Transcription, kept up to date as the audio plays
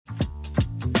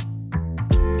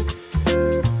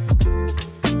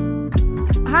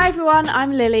everyone,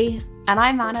 I'm Lily. And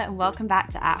I'm Anna, and welcome back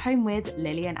to At Home with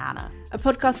Lily and Anna, a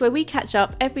podcast where we catch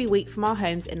up every week from our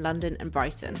homes in London and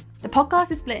Brighton. The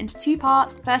podcast is split into two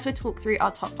parts. First, we talk through our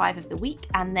top 5 of the week,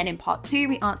 and then in part 2,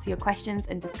 we answer your questions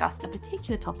and discuss a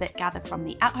particular topic gathered from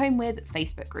the At Home with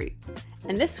Facebook group.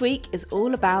 And this week is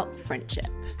all about friendship.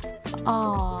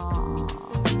 Aww.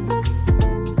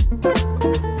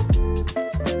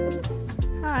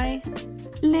 Hi.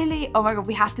 Lily, oh my God,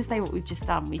 we have to say what we've just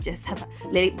done. We just have,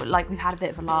 Lily, like we've had a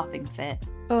bit of a laughing fit.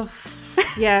 Oh,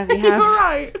 yeah, we have. You're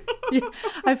right. Yeah,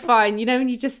 I'm fine. You know when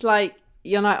you just like,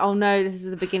 you're like, oh no, this is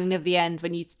the beginning of the end.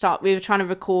 When you start, we were trying to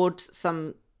record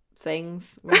some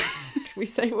things. Can we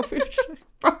say what we've tried?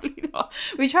 Probably not.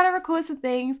 We're trying to record some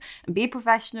things and be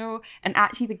professional, and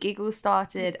actually the giggles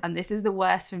started, and this is the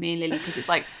worst for me and Lily because it's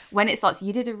like when it starts,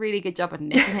 you did a really good job of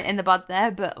nipping it in the bud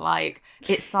there, but like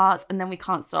it starts and then we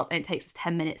can't stop, and it takes us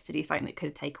 10 minutes to do something that could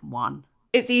have taken 1.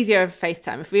 It's easier over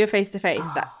FaceTime. If we were face to face,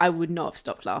 that I would not have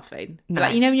stopped laughing. But No.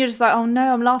 like, you know, when you're just like, oh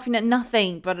no, I'm laughing at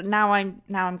nothing, but now I'm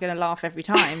going to laugh every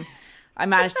time. I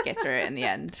managed to get through it in the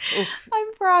end. Oof.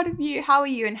 I'm proud of you. How are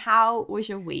you, and how was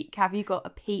your week? Have you got a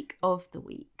peak of the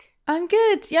week? I'm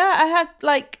good. Yeah,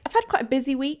 I've had quite a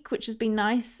busy week, which has been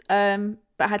nice. But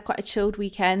I had quite a chilled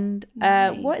weekend.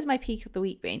 Nice. What has my peak of the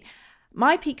week been?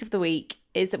 My peak of the week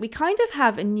is that we kind of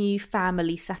have a new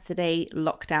family Saturday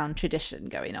lockdown tradition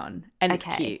going on, and it's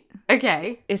cute.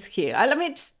 Okay. It's cute. I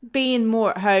mean, just being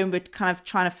more at home, we're kind of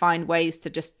trying to find ways to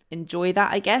just enjoy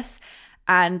that, I guess.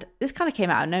 And this kind of came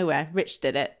out of nowhere. Rich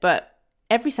did it, but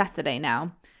every Saturday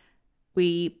now,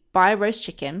 we buy a roast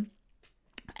chicken,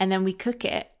 and then we cook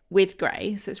it with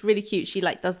Gray. So it's really cute. She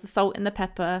like does the salt and the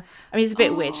pepper. I mean, it's a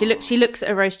bit weird. She looks at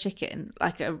a roast chicken,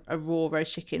 like a raw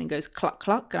roast chicken, and goes cluck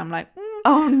cluck. And I'm like,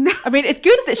 oh no. I mean, it's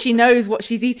good that she knows what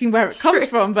she's eating, where it comes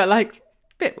from, but like, a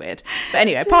bit weird. But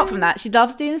anyway, apart from that, she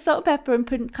loves doing the salt and pepper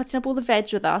and cutting up all the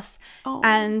veg with us. Oh.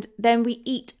 And then we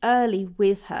eat early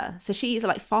with her. So she eats at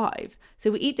like 5. So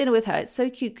we eat dinner with her. It's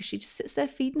so cute because she just sits there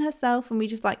feeding herself, and we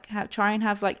just like try and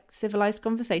have like civilized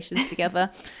conversations together.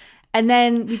 And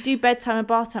then we do bedtime and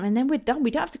bath time, and then we're done.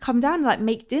 We don't have to come down and like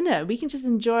make dinner. We can just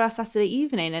enjoy our Saturday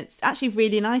evening. It's actually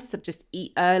really nice to just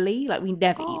eat early. Like we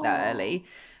never eat that early.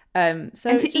 So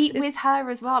and to eat with her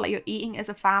as well. Like you're eating as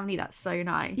a family. That's so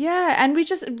nice. Yeah, and we've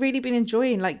just really been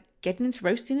enjoying like getting into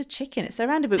roasting a chicken. It's so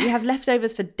random, but we have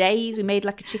leftovers for days. We made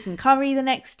like a chicken curry the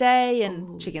next day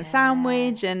and chicken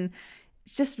sandwich, and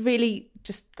it's just really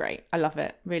just great. I love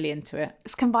it. Really into it.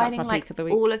 It's combining That's my like peak of the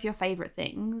week. all of your favourite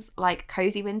things, like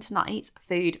cozy winter nights,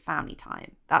 food, family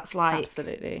time. That's like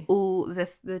Absolutely. all the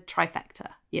trifecta,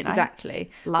 you know? Exactly.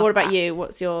 Love What about that. you?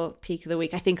 What's your peak of the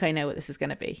week? I think I know what this is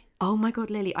going to be. Oh my God,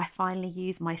 Lily, I finally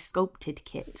used my sculpted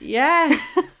kit.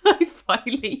 Yes. I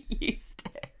finally used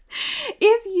it.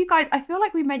 If you guys, I feel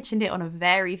like we mentioned it on a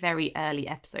very, very early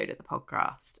episode of the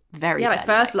podcast. Very like early,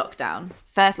 first lockdown.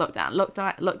 First lockdown like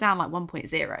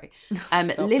 1.0.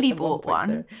 Stop Lily with the bought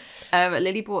 1.0. one.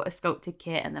 Lily bought a sculpted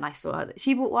kit, and then I saw her that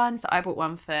she bought one, so I bought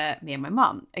one for me and my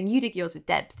mum. And you did yours with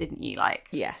Debs, didn't you? Like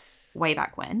Yes. way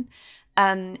back when.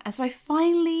 And so I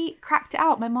finally cracked it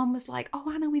out. My mum was like, "Oh,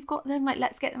 Anna, we've got them. Like,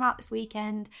 let's get them out this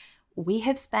weekend." We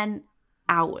have spent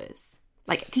hours,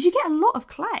 like, because you get a lot of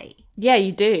clay. Yeah,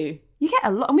 you do. You get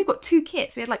a lot, and we've got 2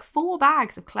 kits. We had like 4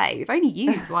 bags of clay. We've only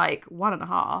used like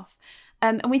 1.5.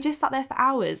 And we just sat there for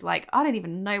hours. Like, I don't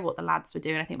even know what the lads were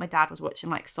doing. I think my dad was watching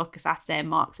like Soccer Saturday, and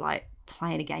Mark's like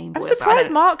playing a Game Boy. I'm or something.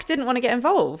 surprised Mark didn't want to get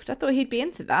involved. I thought he'd be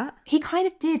into that. He kind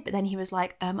of did, but then he was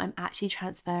like, I'm actually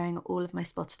transferring all of my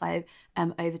Spotify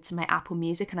over to my Apple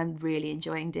Music, and I'm really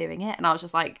enjoying doing it. And I was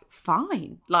just like,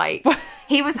 fine. Like,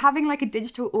 he was having like a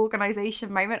digital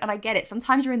organization moment, and I get it.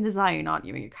 Sometimes you're in the zone, aren't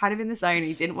you? You're kind of in the zone, and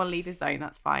you didn't want to leave his zone.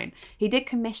 That's fine. He did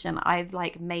commission. I've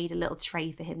like made a little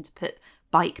tray for him to put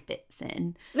bike bits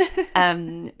in. But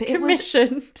it was,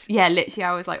 Commissioned. yeah, literally,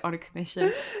 I was like on a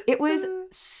commission. It was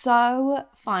so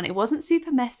fun. It wasn't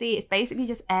super messy. It's basically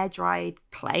just air dried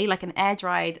clay, like an air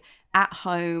dried at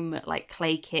home like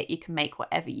clay kit. You can make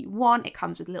whatever you want. It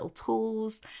comes with little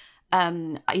tools.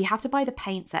 You have to buy the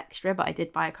paints extra, but I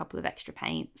did buy a couple of extra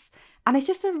paints. And it's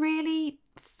just a really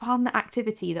fun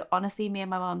activity that honestly me and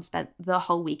my mum spent the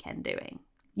whole weekend doing.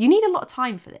 You need a lot of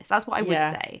time for this. That's what I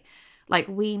would say. Like,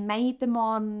 we made them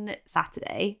on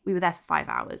Saturday. We were there for 5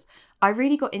 hours. I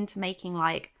really got into making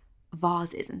like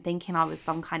vases and thinking I was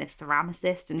some kind of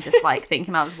ceramicist and just like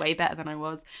thinking I was way better than I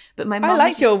was. But my mum I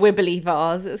liked your wibbly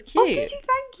vase. It was cute. Oh, did you?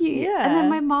 Thank cute. Yeah. And then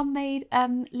my mum made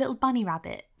little bunny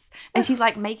rabbits, and she's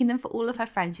like making them for all of her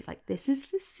friends. She's like, this is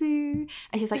for Sue,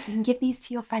 and she's like, you can give these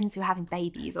to your friends who are having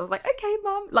babies. I was like, okay,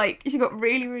 mum. Like, she got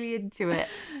really, really into it.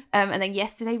 And then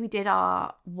yesterday we did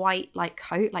our white like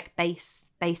coat, like base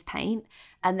paint.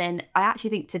 And then I actually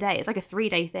think today, it's like a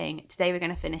 3-day thing. Today we're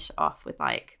going to finish it off with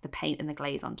like the paint and the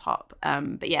glaze on top.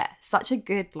 But yeah, such a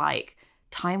good like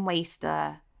time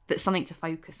waster, but something to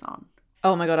focus on.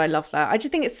 Oh my God, I love that. I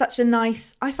just think it's such a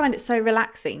nice, I find it so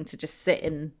relaxing to just sit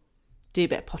and do a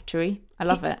bit of pottery. I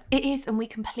love it. It is. And we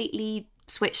completely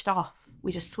switched off.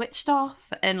 We just switched off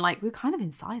and like we were kind of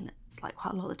in silence, like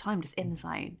quite a lot of the time, just in the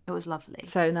zone. It was lovely.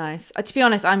 So nice. To be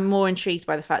honest, I'm more intrigued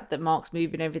by the fact that Mark's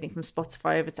moving everything from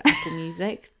Spotify over to Apple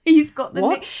Music. He's got the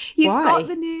What? Why? got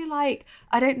the new like,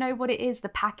 I don't know what it is, the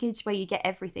package where you get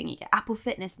everything. You get Apple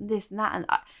Fitness and this and that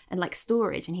and like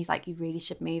storage. And he's like, you really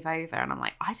should move over. And I'm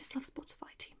like, I just love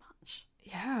Spotify too much.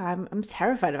 Yeah, I'm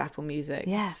terrified of Apple Music.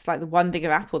 Yeah. It's like the one thing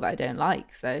of Apple that I don't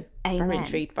like. So very Amen.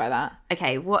 intrigued by that.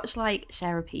 Okay, watch like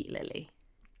Share Repeat Lily.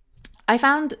 I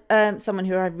found someone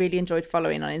who I really enjoyed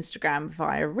following on Instagram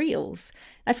via Reels.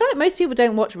 I feel like most people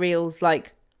don't watch Reels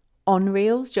like on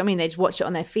Reels. Do you know what I mean? They just watch it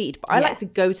on their feed. But I like to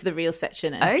go to the Reels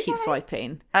section and keep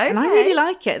swiping. And I really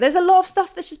like it. There's a lot of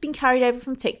stuff that's just been carried over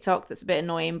from TikTok that's a bit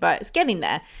annoying, but it's getting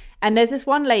there. And there's this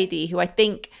one lady who I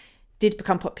think did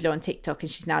become popular on TikTok and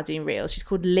she's now doing Reels. She's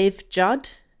called Liv Judd.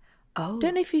 Oh.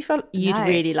 Don't know if you felt you'd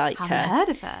really like her. Haven't heard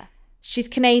of her. She's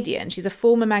Canadian. She's a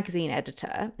former magazine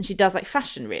editor and she does like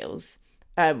fashion reels,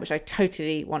 which I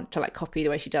totally want to like copy the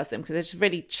way she does them because they're just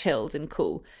really chilled and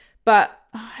cool. But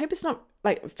I hope it's not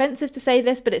like offensive to say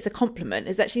this, but it's a compliment,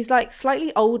 is that she's like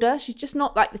slightly older. She's just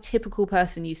not like the typical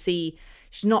person you see.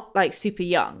 She's not like super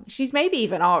young. She's maybe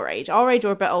even our age or a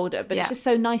bit older, but it's just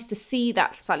so nice to see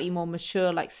that slightly more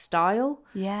mature like style.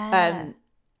 Yeah.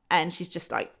 And she's just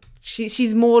like,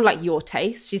 she's more like your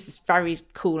taste. She's just very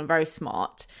cool and very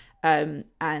smart. And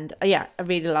yeah, I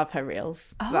really love her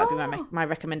reels. So that'd be my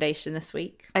recommendation this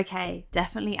week. Okay,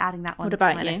 definitely adding that one What to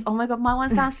about my you? list. Oh my God, my one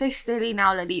sounds so silly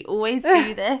now, Lily. Always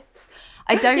do this.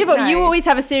 I don't Yeah, but know. you always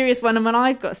have a serious one and when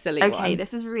I've got a silly one. Okay,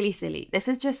 this is really silly. This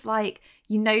is just like,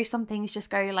 you know, some things just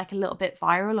go like a little bit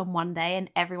viral on one day and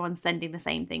everyone's sending the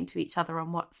same thing to each other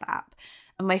on WhatsApp.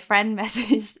 And my friend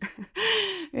messaged,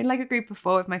 we're in like a group of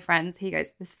 4 with my friends. He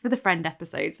goes, this is for the friend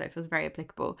episode, so it feels very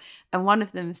applicable. And one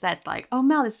of them said like, oh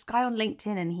Mel, there's this guy on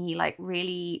LinkedIn and he like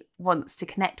really wants to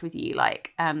connect with you.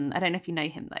 Like, I don't know if you know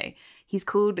him though. He's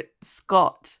called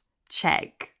Scott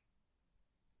Chegg.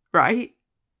 Right?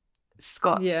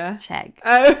 Scott Chegg.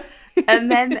 Oh.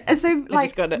 And then, so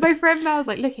like, got it. my friend Mel was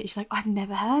like, look, she's like, I've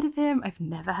never heard of him.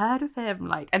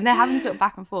 Like, and they're having sort of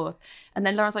back and forth. And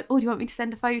then Laura's like, oh, do you want me to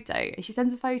send a photo? And she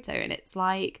sends a photo and it's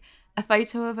like a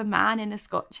photo of a man in a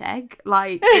Scotch egg.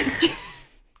 Like,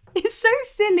 it's so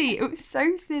silly. It was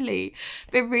so silly.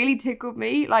 But it really tickled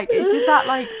me. Like, it's just that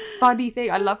like funny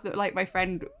thing. I love that like my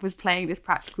friend was playing this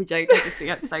practical joke. I just think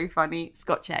that's so funny.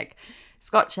 Scotch egg.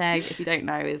 Scotch egg, if you don't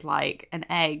know, is like an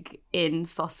egg in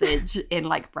sausage in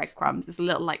like breadcrumbs. It's a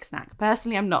little like snack.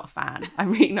 Personally, I'm not a fan.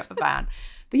 I'm really not a fan.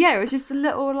 But yeah, it was just a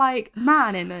little like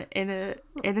man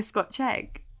in a Scotch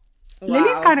egg. Wow.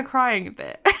 Lily's kind of crying a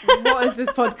bit. What has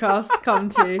this podcast come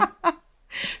to?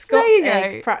 Scotch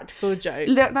egg practical joke.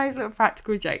 Nice little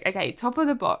practical joke. Okay, top of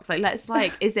the box. Like, let's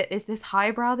like, is this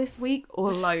highbrow this week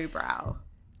or lowbrow?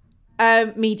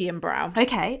 Medium brow.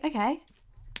 Okay.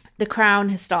 The Crown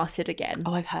has started again.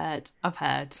 Oh, I've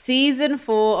heard. Season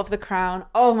 4 of The Crown.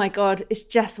 Oh my God, it's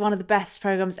just one of the best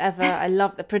programs ever. I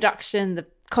love the production, the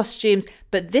costumes.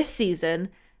 But this season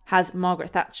has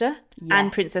Margaret Thatcher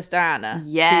and Princess Diana,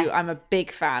 who I'm a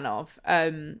big fan of.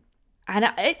 And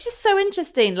it's just so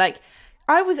interesting. Like,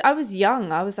 I was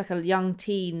young. I was like a young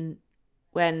teen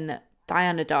when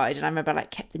Diana died, and I remember I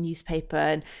like kept the newspaper,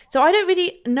 and so I don't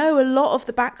really know a lot of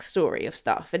the backstory of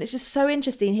stuff, and it's just so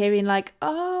interesting hearing like,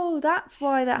 oh, that's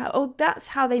why that's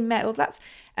how they met,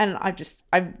 and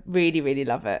I really, really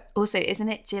love it. Also, isn't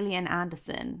it Gillian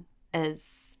Anderson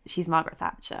as she's Margaret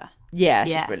Thatcher? Yeah,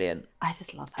 she's brilliant. I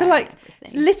just love her. But like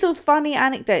little funny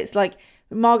anecdotes, like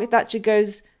Margaret Thatcher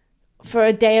goes for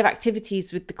a day of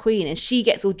activities with the Queen and she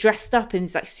gets all dressed up in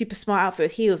this like super smart outfit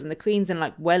with heels and the Queen's in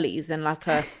like wellies and like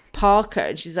a parka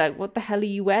and she's like, what the hell are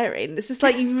you wearing? It's just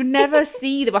like you would never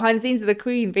see the behind the scenes of the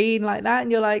Queen being like that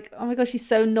and you're like, oh my gosh, she's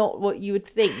so not what you would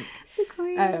think. The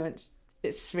Queen.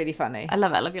 It's really funny. I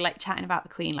love it. I love you like chatting about the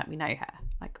Queen like we know her.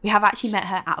 Like we have actually met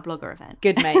her at a blogger event.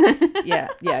 Good mates. Yeah.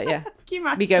 Can you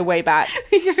imagine? We go way back.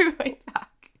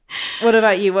 What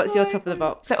about you? What's your top of the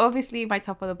box? So obviously my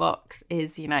top of the box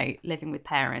is, you know, Living with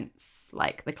Parents,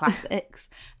 like the classics.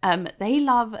 They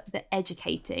love the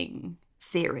educating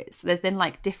series. So there's been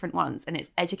like different ones, and it's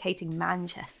Educating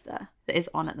Manchester that is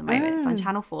on at the moment. It's on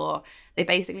Channel 4. They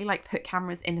basically like put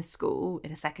cameras in a school,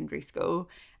 in a secondary school,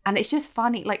 and it's just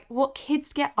funny, like what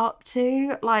kids get up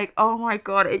to. Like, oh my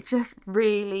God, it just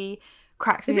really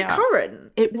cracks me up. Is it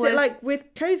current? Is it like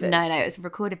with COVID? No, it was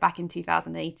recorded back in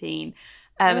 2018.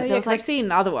 There was like, I've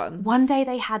seen other ones. One day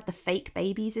they had the fake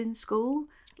babies in school.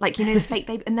 Like, you know, the fake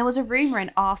baby. And there was a rumour in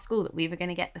our school that we were going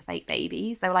to get the fake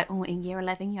babies. They were like, oh, in year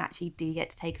 11, you actually do get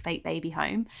to take a fake baby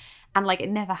home. And like, it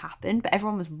never happened, but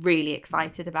everyone was really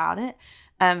excited about it.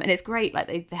 And it's great. Like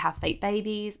they have fake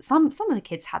babies. Some of the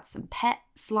kids had some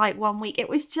pets like one week. It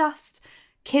was just,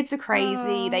 kids are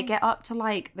crazy. They get up to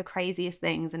like the craziest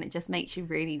things, and it just makes you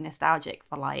really nostalgic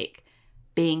for like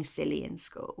being silly in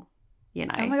school, you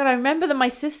know? Oh my God, I remember that my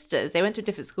sisters, they went to a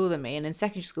different school than me, and in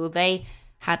secondary school, they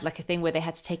had like a thing where they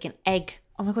had to take an egg.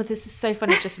 Oh my God, this is so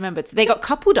funny. I just remembered. So they got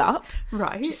coupled up.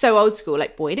 Right. Which is so old school,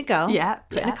 like boy and a girl. Yeah.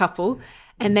 Put in a couple.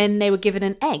 And then they were given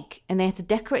an egg, and they had to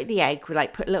decorate the egg with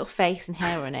like put a little face and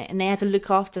hair on it. And they had to look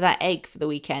after that egg for the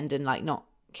weekend and like not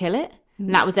kill it.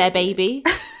 And that was their baby.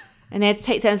 And they had to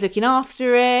take turns looking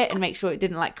after it and make sure it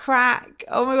didn't like crack.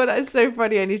 Oh my God, that is so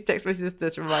funny. I need to text my sister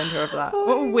to remind her of that.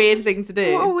 What a weird thing to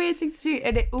do. What a weird thing to do.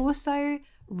 And it also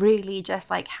really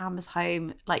just like hammers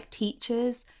home, like,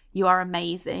 teachers, you are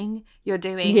amazing. You're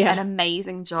doing an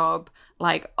amazing job.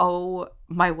 Like, oh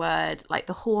my word, like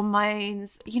the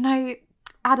hormones, you know,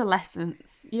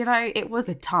 adolescence, you know, it was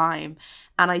a time.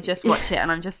 And I just watch it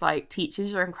and I'm just like,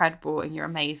 teachers, you're incredible and you're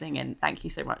amazing, and thank you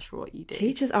so much for what you do.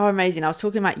 Teachers are amazing. I was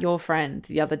talking about your friend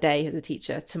the other day as a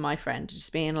teacher to my friend,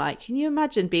 just being like, can you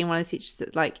imagine being one of the teachers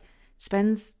that like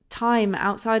spends time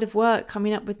outside of work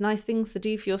coming up with nice things to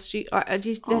do for your students?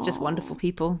 They're just wonderful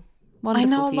people. Wonderful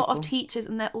I know a people. lot of teachers,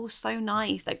 and they're all so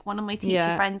nice. Like, one of my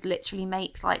teacher friends literally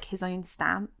makes like his own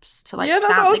stamps to like that's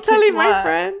stamp what I was the telling kids' my work.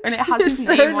 friend. And it has his It's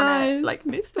name so on nice. it, like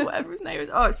Mr. whatever his name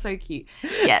is. Oh, it's so cute.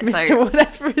 Yeah, Mr. so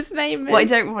whatever his name is. well, I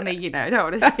don't want to, I don't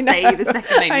want to say the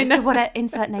second name. I know. Mr. Whatever,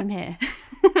 insert name here.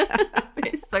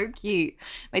 It's so cute.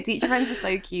 My teacher friends are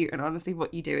so cute, and honestly,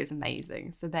 what you do is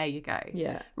amazing. So there you go.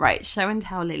 Yeah. Right, show and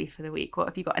tell, Lily, for the week. What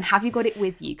have you got? And have you got it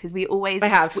with you? Because we always... I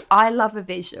have. I love a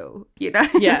visual, you know?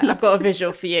 Yeah, I've got a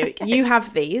visual for you. You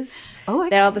have these. Oh, okay.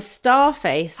 They are the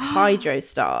Starface Hydro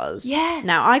Stars. Yes.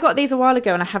 Now, I got these a while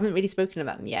ago and I haven't really spoken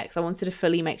about them yet because I wanted to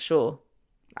fully make sure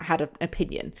I had an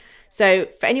opinion. So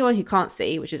for anyone who can't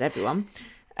see, which is everyone,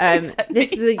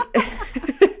 this is a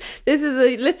this is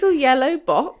a little yellow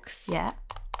box. Yeah.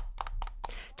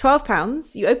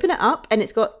 £12. You open it up and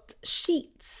it's got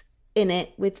sheets in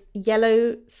it with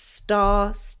yellow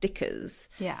star stickers.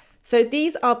 Yeah. So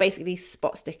these are basically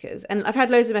spot stickers. And I've had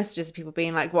loads of messages of people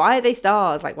being like, why are they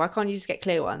stars? Like, why can't you just get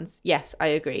clear ones? Yes, I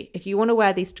agree. If you want to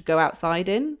wear these to go outside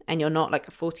in and you're not like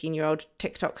a 14-year-old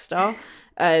TikTok star,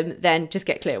 then just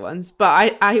get clear ones.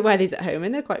 But I wear these at home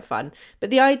and they're quite fun. But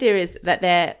the idea is that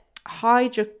they're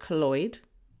hydrocolloid.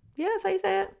 Yeah, that's how you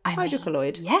say it.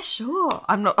 Hydrocolloid. Yeah, sure.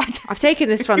 I'm not... I've taken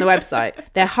this from the website.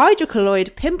 They're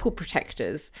hydrocolloid pimple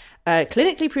protectors,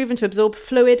 clinically proven to absorb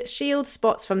fluid, shield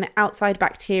spots from the outside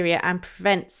bacteria, and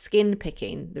prevent skin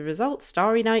picking. The result,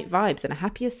 starry night vibes and a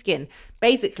happier skin.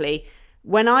 Basically,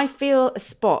 when I feel a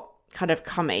spot kind of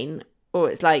coming,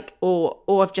 or it's like, or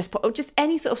I've just put, or just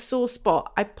any sort of sore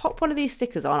spot, I pop one of these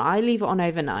stickers on. I leave it on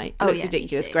overnight. It looks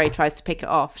ridiculous. Gray tries to pick it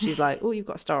off. She's like, oh, you've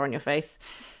got a star on your face.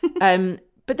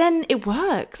 But then it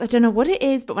works. I don't know what it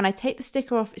is, but when I take the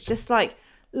sticker off, it's just like,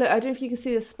 look, I don't know if you can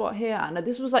see the spot here, Anna.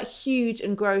 This was like huge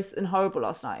and gross and horrible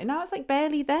last night. And now it's like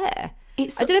barely there. I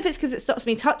don't know if it's because it stops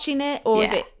me touching it or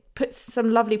if it puts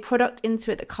some lovely product into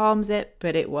it that calms it,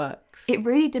 but it works. It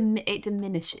really it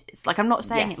diminishes. Like, I'm not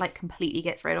saying it like completely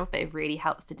gets rid of, but it really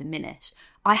helps to diminish.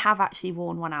 I have actually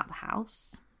worn one out the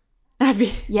house. Have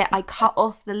you? Yeah, I cut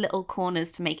off the little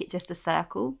corners to make it just a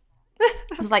circle.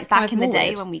 It was like back in the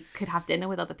day when we could have dinner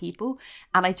with other people,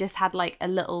 and I just had like a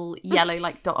little yellow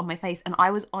like dot on my face, and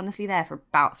I was honestly there for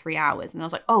about 3 hours, and I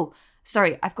was like, oh,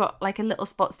 sorry, I've got like a little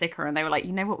spot sticker. And they were like,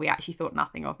 you know what, we actually thought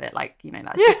nothing of it, like, you know,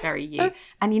 that's just very you.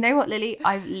 And you know what, Lily,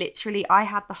 I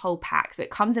had the whole pack. So it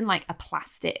comes in like a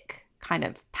plastic kind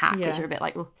of pack, which are a bit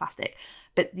like, oh, plastic,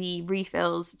 but the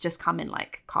refills just come in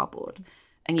like cardboard,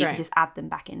 and you can just add them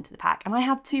back into the pack. And I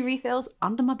have 2 refills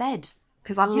under my bed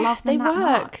because I love them. They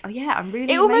work. Yeah, I'm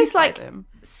really. It almost like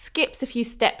skips a few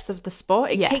steps of the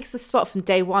spot. It takes the spot from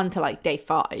day 1 to like day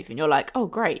 5, and you're like, oh,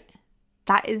 great.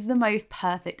 That is the most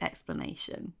perfect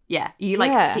explanation. Yeah, you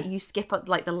like you skip up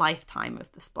like the lifetime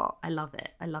of the spot. I love it.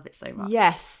 I love it so much.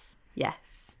 Yes.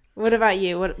 What about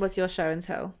you? What's your show and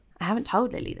tell? I haven't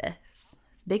told Lily this.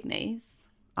 It's big news.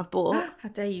 I've bought. How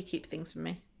dare you keep things from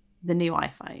me? The new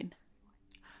iPhone.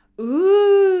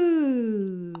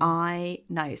 Ooh. I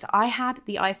know. So I had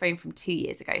the iPhone from 2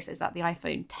 years ago. So is that the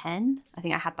iPhone 10? I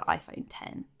think I had the iPhone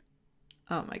 10.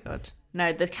 Oh my God.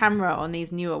 No, the camera on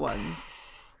these newer ones.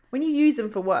 When you use them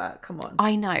for work, come on.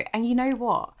 I know. And you know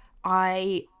what?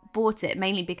 I bought it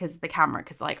mainly because of the camera,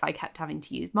 because like I kept having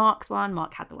to use Mark's one.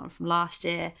 Mark had the one from last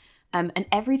year. And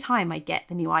every time I get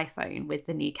the new iPhone with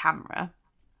the new camera,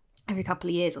 every couple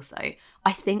of years or so,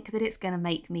 I think that it's going to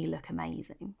make me look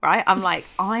amazing, right? I'm like,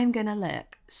 I'm going to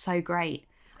look so great.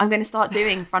 I'm going to start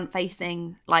doing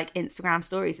front-facing like Instagram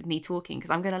stories of me talking because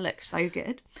I'm going to look so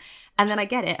good. And then I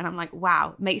get it and I'm like,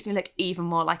 wow, it makes me look even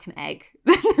more like an egg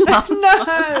than the last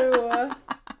one.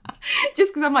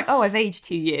 Just because I'm like, oh, I've aged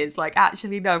 2 years. Like,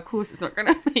 actually, no, of course it's not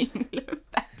going to make me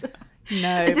look better.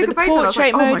 No, but the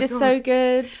portrait mode is so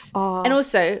good. Oh. And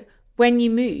also, when you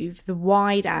move, the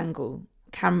wide angle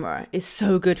camera is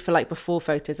so good for like before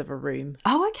photos of a room.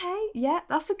 Oh, okay. Yeah,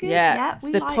 that's a good. Yeah,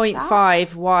 we the like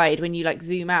 0.5 wide, when you like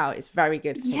zoom out, it's very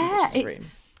good for taking pictures of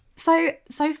rooms.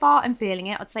 So far I'm feeling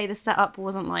it. I'd say the setup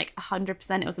wasn't like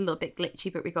 100%. It was a little bit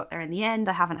glitchy, but we got there in the end.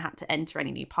 I haven't had to enter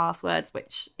any new passwords,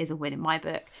 which is a win in my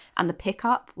book. And the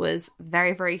pickup was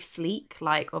very, very sleek.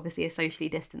 Like obviously a socially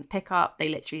distanced pickup. They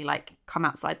literally like come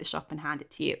outside the shop and hand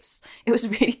it to you. It was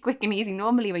really quick and easy.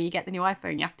 Normally when you get the new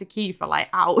iPhone, you have to queue for like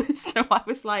hours. So I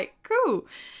was like, cool.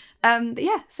 But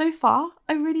yeah, so far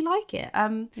I really like it.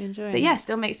 But yeah,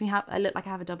 still makes me I look like I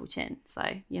have a double chin. So,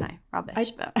 you know, rubbish.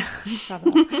 But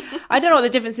I don't know what the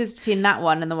difference is between that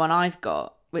one and the one I've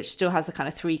got, which still has the kind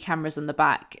of 3 cameras on the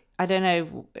back. I don't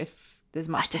know if there's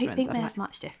much difference. I don't think there's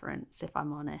much difference, if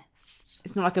I'm honest.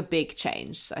 It's not like a big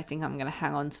change, so I think I'm going to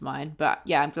hang on to mine. But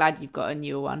yeah, I'm glad you've got a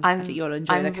newer one. I think you'll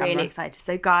enjoy the camera. I'm really excited.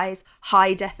 So guys,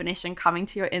 high definition coming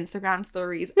to your Instagram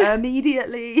stories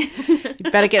immediately.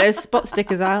 You better get those spot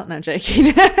stickers out. No, I'm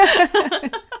joking.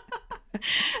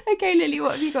 Okay, Lily,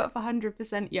 what have you got for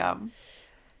 100% yum?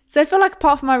 So I feel like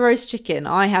apart from my roast chicken,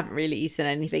 I haven't really eaten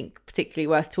anything particularly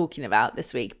worth talking about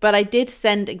this week. But I did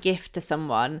send a gift to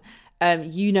someone.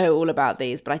 You know all about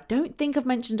these, but I don't think I've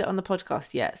mentioned it on the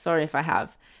podcast yet. Sorry if I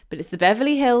have. But it's the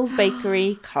Beverly Hills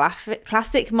Bakery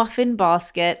classic muffin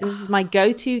basket. This is my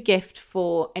go-to gift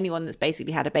for anyone that's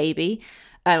basically had a baby.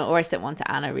 Or I sent one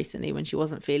to Anna recently when she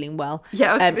wasn't feeling well. Yeah,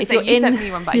 I was going to say, you sent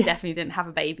me one, but I definitely didn't have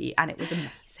a baby, and it was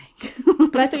amazing.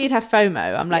 But I thought you'd have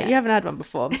FOMO. I'm like, you haven't had one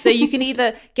before. So you can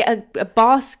either get a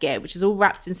basket, which is all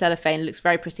wrapped in cellophane, looks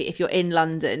very pretty if you're in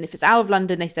London. If it's out of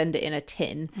London, they send it in a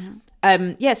tin.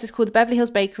 It's just called the Beverly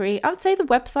Hills Bakery. I would say the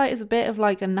website is a bit of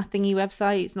like a nothingy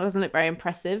website. It doesn't look very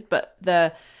impressive, but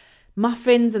the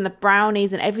muffins and the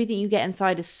brownies and everything you get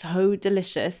inside is so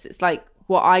delicious. It's like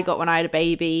what I got when I had a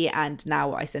baby, and now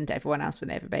what I send to everyone else when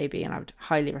they have a baby, and I would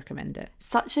highly recommend it.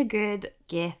 Such a good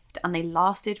gift, and they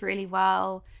lasted really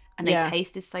well, and they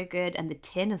tasted so good, and the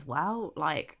tin as well.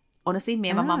 Like, honestly, me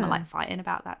and my mum are like fighting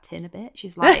about that tin a bit.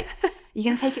 She's like, "You're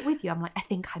gonna take it with you?" I'm like, "I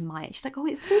think I might." She's like, "Oh,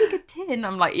 it's a really good tin."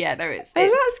 I'm like, "Yeah, no, it's." Oh,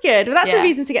 that's good. Well, that's a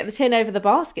reason to get the tin over the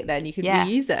basket. Then you can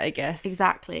reuse it, I guess.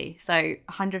 Exactly. So,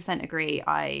 100% agree.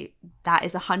 That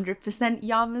is 100%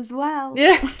 yum as well.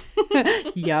 Yeah.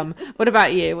 Yum. What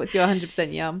about you? What's your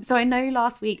 100% yum? So I know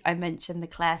last week I mentioned the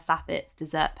Claire Saffitz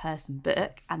Dessert Person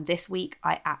book, and this week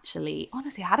I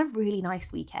honestly had a really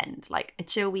nice weekend, like a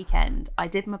chill weekend. I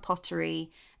did my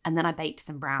pottery and then I baked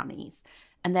some brownies,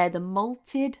 and they're the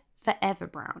malted forever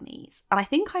brownies. And I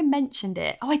think I mentioned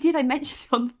it. Oh, I did. I mentioned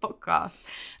it on the podcast.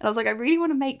 And I was like, I really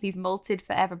want to make these malted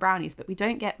forever brownies, but we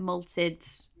don't get malted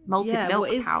milk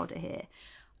powder here.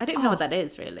 I don't know what that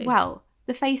is, really. Well,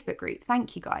 the Facebook group.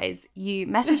 Thank you, guys. You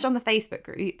messaged on the Facebook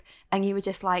group and you were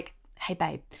just like, hey,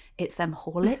 babe, it's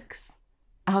Horlicks.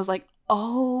 And I was like,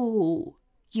 oh,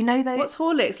 you know those... What's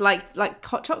Horlicks? Like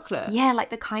hot chocolate? Yeah, like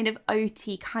the kind of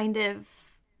oaty, kind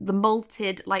of the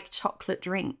malted like chocolate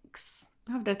drinks.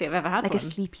 I don't think I've ever had like one. A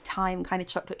sleepy time kind of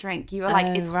chocolate drink. You were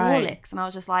like, it's Horlicks. And I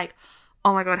was just like,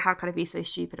 oh my God, how could I be so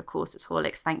stupid? Of course it's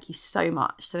Horlicks. Thank you so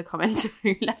much to the commenter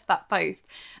who left that post.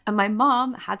 And my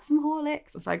mum had some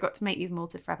Horlicks. So I got to make these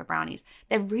malted forever brownies.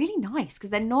 They're really nice because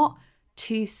they're not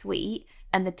too sweet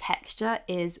and the texture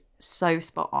is so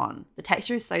spot on. The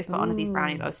texture is so spot on of these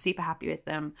brownies. I was super happy with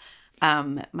them.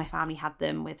 My family had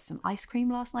them with some ice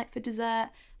cream last night for dessert.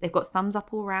 They've got thumbs up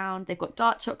all round. They've got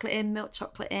dark chocolate in, milk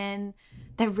chocolate in.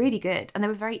 They're really good. And they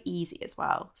were very easy as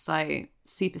well. So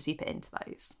super, super into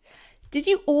those. Did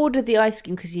you order the ice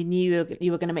cream because you knew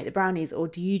you were going to make the brownies, or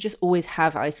do you just always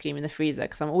have ice cream in the freezer?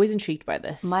 Because I'm always intrigued by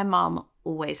this. My mum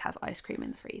always has ice cream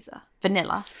in the freezer.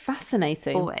 Vanilla. It's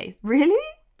fascinating. Always. Really?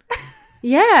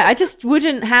 Yeah, I just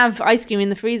wouldn't have ice cream in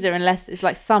the freezer unless it's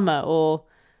like summer or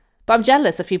But I'm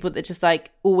jealous of people that just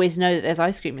like always know that there's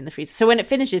ice cream in the freezer. So when it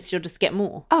finishes, she'll just get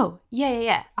more. Oh,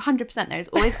 yeah. 100%. There's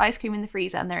always ice cream in the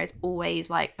freezer, and there is always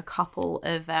like a couple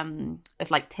of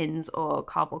like tins or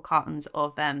cardboard cartons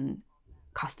of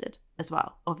custard as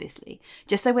well, obviously.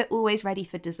 Just so we're always ready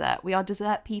for dessert. We are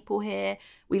dessert people here.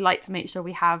 We like to make sure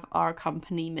we have our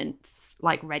accompaniments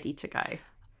like ready to go.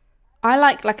 I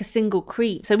like a single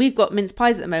cream. So we've got mince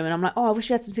pies at the moment. I'm like, oh, I wish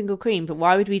we had some single cream. But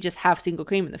why would we just have single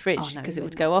cream in the fridge? Because it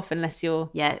would go off unless you're...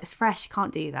 Yeah, it's fresh. You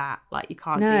can't do that. Like, you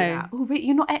can't do that. Oh, really?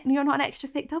 You're not an extra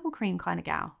thick double cream kind of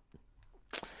gal?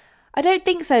 I don't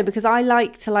think so, because I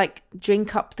like to like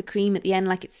drink up the cream at the end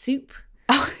like it's soup.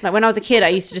 Like when I was a kid, I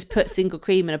used to just put single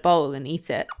cream in a bowl and eat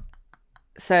it.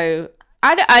 So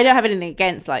I don't have anything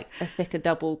against like a thicker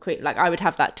double cream. Like I would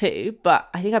have that too, but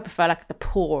I think I prefer like the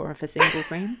pour of a single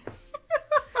cream.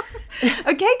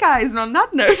 Okay, guys, and on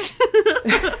that note,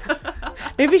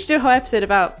 maybe we should do a whole episode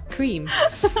about cream.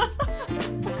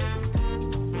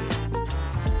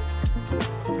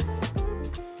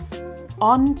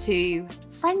 On to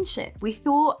friendship. We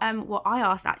thought, well, I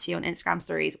asked actually on Instagram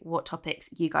stories what topics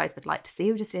you guys would like to see.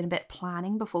 We're just doing a bit of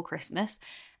planning before Christmas,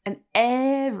 and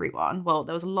everyone, well,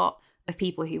 there was a lot of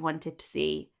people who wanted to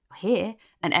see hear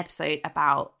an episode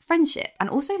about friendship and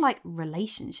also like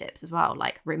relationships as well,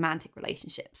 like romantic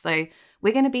relationships. So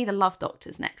we're going to be the love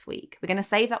doctors next week. We're going to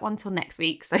save that one till next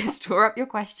week. So store up your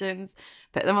questions,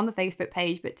 put them on the Facebook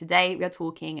page. But today we are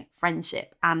talking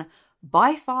friendship, and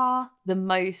by far the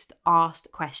most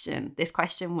asked question. This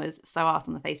question was so asked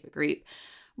on the Facebook group.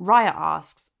 Raya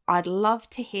asks, I'd love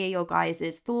to hear your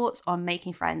guys' thoughts on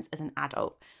making friends as an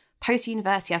adult.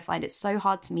 Post-university, I find it so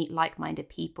hard to meet like-minded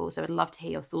people, so I'd love to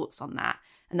hear your thoughts on that.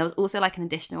 And there was also like an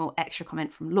additional extra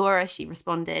comment from Laura. She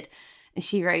responded and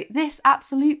she wrote, this,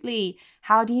 absolutely.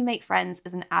 How do you make friends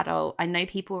as an adult? I know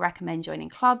people recommend joining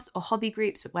clubs or hobby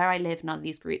groups, but where I live, none of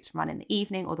these groups run in the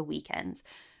evening or the weekends.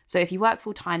 So if you work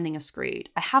full-time, then you're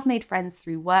screwed. I have made friends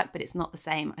through work, but it's not the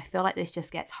same. I feel like this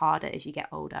just gets harder as you get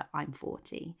older. I'm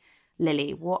 40.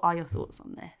 Lily, what are your thoughts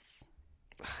on this?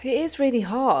 It is really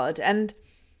hard, and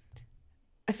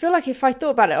I feel like if I thought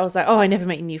about it, I was like, oh, I never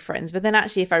make new friends. But then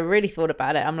actually, if I really thought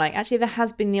about it, I'm like, actually, there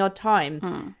has been the odd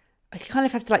time. I kind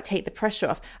of have to like take the pressure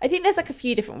off. I think there's like a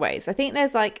few different ways. I think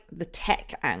there's like the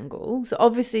tech angle. So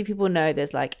obviously people know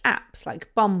there's like apps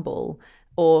like Bumble,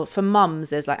 or for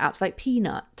mums, there's like apps like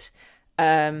Peanut.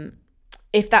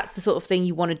 If that's the sort of thing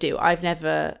you want to do. I've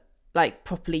never like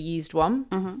properly used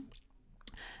one.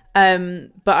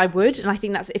 But I would, and I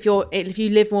think that's if you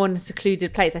live more in a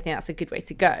secluded place, I think that's a good way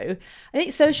to go. I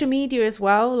think social media as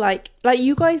well, like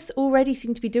you guys already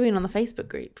seem to be doing on the Facebook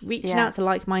group, reaching out to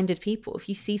like-minded people. If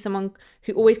you see someone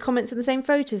who always comments on the same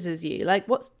photos as you, like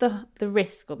what's the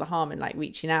risk or the harm in like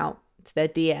reaching out to their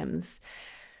DMs?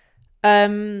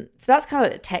 So that's kind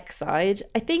of like the tech side.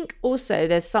 I think also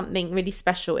there's something really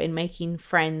special in making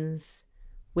friends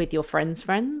with your friends'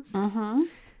 friends.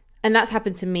 And that's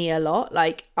happened to me a lot.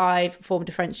 Like I've formed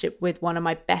a friendship with one of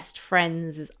my best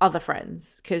friends' other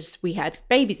friends because we had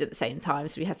babies at the same time.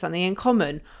 So we had something in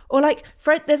common. Or like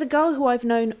there's a girl who I've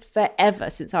known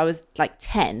forever since I was like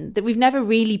 10 that we've never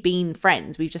really been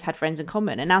friends. We've just had friends in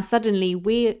common. And now suddenly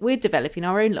we're developing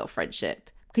our own little friendship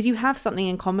because you have something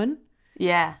in common.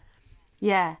 Yeah.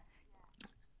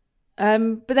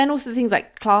 But then also things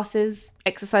like classes,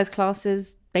 exercise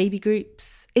classes, baby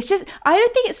groups. It's just, I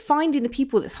don't think it's finding the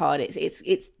people that's hard.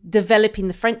 It's developing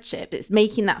the friendship. It's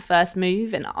making that first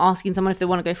move and asking someone if they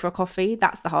want to go for a coffee.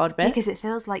 That's the hard bit. Because it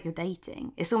feels like you're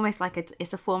dating. It's almost like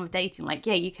it's a form of dating. Like,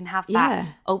 yeah, you can have that.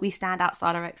 Oh, we stand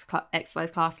outside our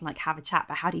exercise class and like have a chat,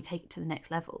 but how do you take it to the next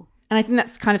level? And I think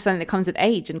that's kind of something that comes with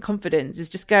age and confidence, is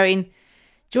just going,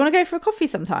 do you want to go for a coffee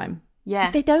sometime? Yeah.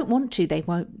 If they don't want to, they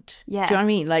won't. Yeah. Do you know what I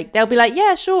mean? Like, they'll be like,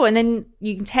 yeah, sure. And then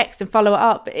you can text and follow it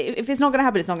up. If it's not going to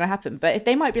happen, it's not going to happen. But if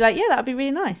they might be like, yeah, that would be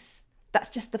really nice. That's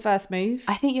just the first move.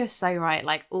 I think you're so right.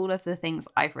 Like, all of the things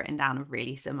I've written down are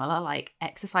really similar. Like,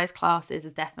 exercise classes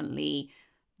is definitely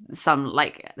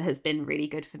has been really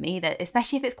good for me. That,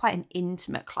 especially if it's quite an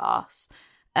intimate class.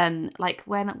 Like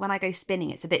when I go spinning,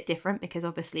 it's a bit different because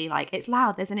obviously like it's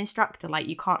loud, there's an instructor, like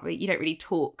you don't really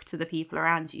talk to the people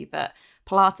around you. But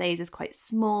Pilates is quite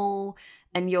small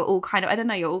and you're all kind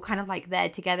of like there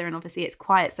together, and obviously it's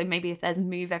quiet, so maybe if there's a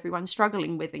move everyone's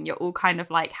struggling with and you're all kind of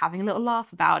like having a little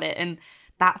laugh about it, and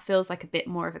that feels like a bit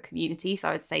more of a community. So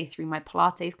I would say through my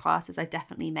Pilates classes I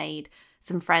definitely made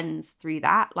some friends through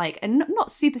that, like, and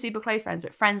not super close friends,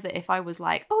 but friends that if I was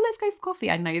like, oh, let's go for coffee,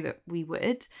 I know that we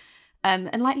would.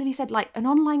 And like Lily said, like an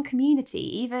online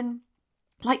community, even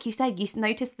like you said, you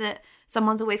notice that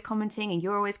someone's always commenting and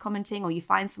you're always commenting, or you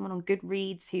find someone on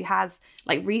Goodreads who has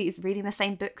like is reading the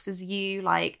same books as you,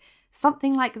 like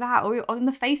something like that, or on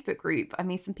the Facebook group. I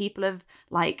mean, some people have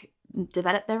like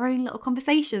developed their own little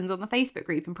conversations on the Facebook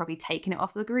group and probably taken it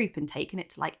off the group and taken it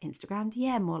to like Instagram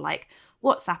DM or like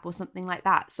WhatsApp or something like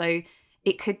that. So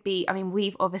it could be, I mean,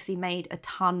 we've obviously made a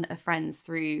ton of friends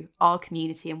through our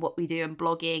community and what we do and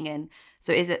blogging. And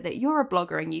so is it that you're a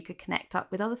blogger and you could connect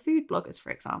up with other food bloggers,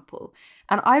 for example?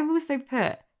 And I've also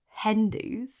put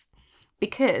hen-dos,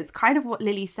 because kind of what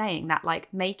Lily's saying, that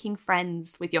like making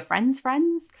friends with your friends'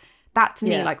 friends, that to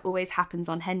me like always happens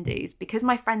on hen-dos. Because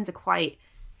my friends are quite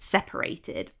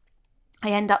separated,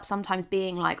 I end up sometimes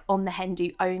being like on the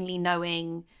hen-do only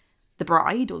knowing the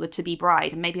bride or the to-be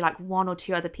bride and maybe like one or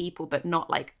two other people, but not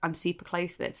like I'm super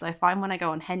close with. So I find when I go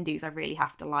on hen-dos, I really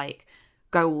have to like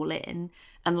go all in.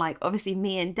 And like obviously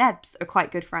me and Debs are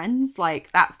quite good friends,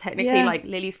 like that's technically like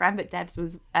Lily's friend, but Debs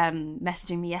was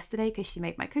messaging me yesterday because she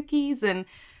made my cookies, and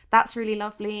that's really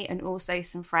lovely. And also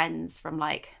some friends from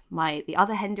like the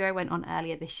other hen-do I went on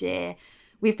earlier this year.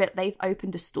 They've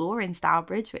opened a store in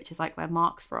Stourbridge, which is like where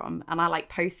Mark's from, and I like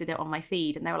posted it on my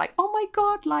feed, and they were like, oh my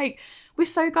god, like we're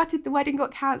so gutted the wedding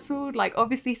got cancelled, like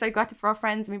obviously so gutted for our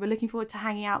friends, and we were looking forward to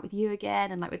hanging out with you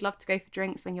again, and like we'd love to go for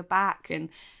drinks when you're back. And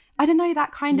I don't know,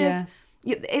 that kind of,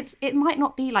 it might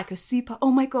not be like a super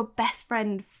oh my god best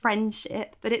friend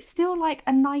friendship, but it's still like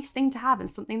a nice thing to have and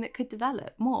something that could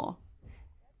develop more.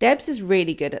 Debs is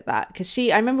really good at that, because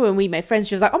I remember when we made friends,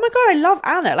 she was like, oh my god, I love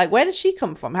Anna, like where did she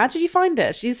come from, how did you find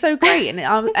her, she's so great. And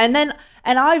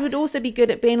I would also be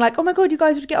good at being like, oh my god, you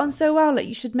guys would get on so well, like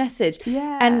you should message.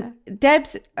 And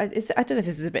Debs, I don't know if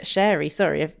this is a bit sherry,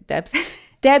 sorry if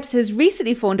Debs has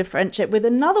recently formed a friendship with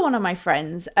another one of my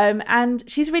friends, and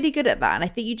she's really good at that. And I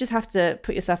think you just have to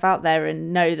put yourself out there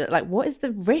and know that like what is the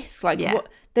risk, like what,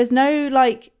 there's no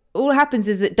like, all happens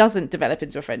is it doesn't develop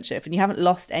into a friendship, and you haven't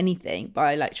lost anything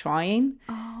by like trying.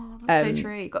 Oh, that's so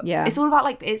true. It's all about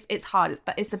like it's hard,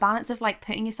 but it's the balance of like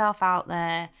putting yourself out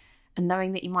there and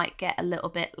knowing that you might get a little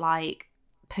bit like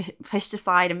pushed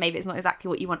aside, and maybe it's not exactly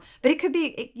what you want, but it could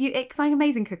be something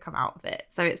amazing could come out of it.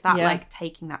 So it's that like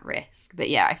taking that risk. But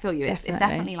yeah, I feel you. It's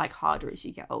definitely like harder as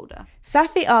you get older.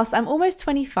 Safi asks, I'm almost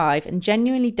 25 and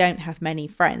genuinely don't have many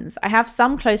friends. I have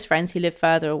some close friends who live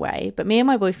further away, but me and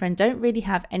my boyfriend don't really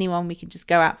have anyone we can just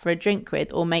go out for a drink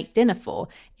with or make dinner for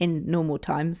in normal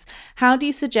times. How do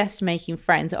you suggest making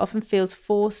friends? It often feels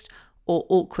forced or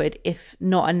awkward if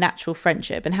not a natural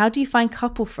friendship. And how do you find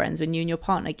couple friends when you and your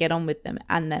partner get on with them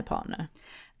and their partner?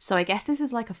 So I guess this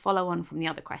is like a follow on from the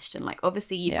other question. Like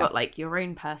obviously you've got like your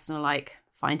own personal like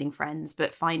finding friends,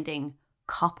 but finding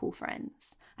couple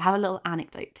friends. I have a little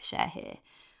anecdote to share here.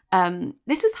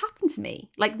 This has happened to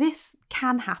me. Like this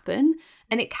can happen,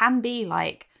 and it can be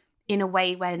like in a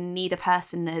way when neither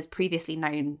person has previously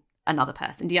known another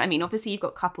person. Do you know what I mean? Obviously you've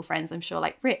got couple friends. I'm sure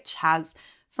like Rich has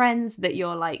friends that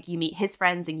you're like, you meet his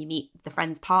friends and you meet the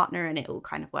friend's partner, and it all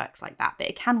kind of works like that. But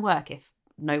it can work if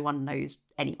no one knows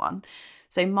anyone.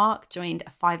 So Mark joined a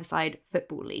five-a-side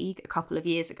football league a couple of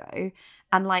years ago,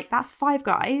 and like that's 5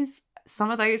 guys. Some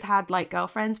of those had like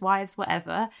girlfriends, wives,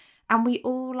 whatever, and we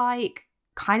all like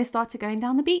kind of started going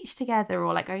down the beach together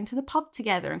or like going to the pub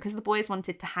together. And because the boys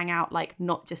wanted to hang out, like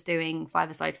not just doing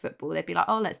five-a-side football, they'd be like,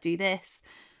 oh, let's do this,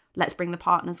 let's bring the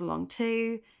partners along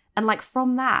too. And like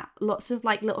from that, lots of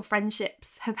like little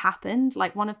friendships have happened.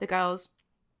 Like one of the girls,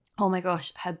 oh my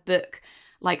gosh, her book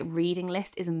like reading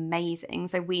list is amazing.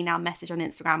 So we now message on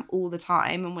Instagram all the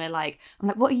time, and I'm like,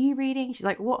 what are you reading? She's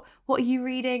like, what are you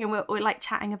reading? And we're like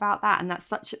chatting about that. And that's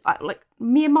such like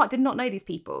me and Mark did not know these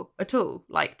people at all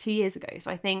like 2 years ago.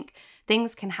 So I think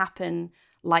things can happen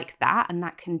like that, and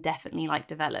that can definitely like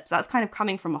develop. So that's kind of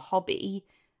coming from a hobby,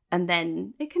 and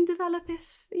then it can develop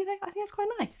if, you know, I think it's quite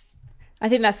nice. I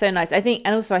think that's so nice. I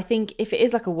think if it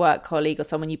is like a work colleague or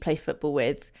someone you play football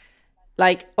with,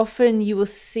 like often you will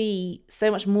see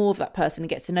so much more of that person and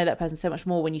get to know that person so much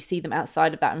more when you see them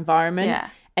outside of that environment. Yeah.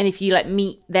 And if you like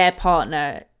meet their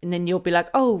partner, and then you'll be like,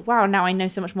 oh wow, now I know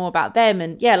so much more about them.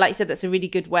 And yeah, like you said, that's a really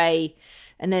good way.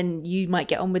 And then you might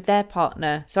get on with their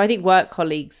partner. So I think work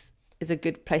colleagues is a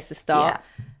good place to start.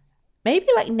 Yeah. Maybe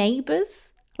like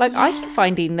neighbours. Like I keep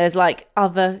finding there's like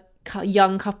other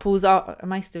young couples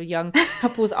am I still young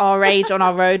couples our age on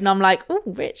our road, and I'm like, oh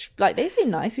Rich, like they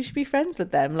seem nice, we should be friends with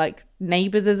them. Like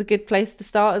neighbours is a good place to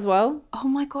start as well. Oh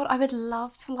my god, I would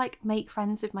love to like make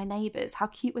friends with my neighbours. How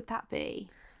cute would that be?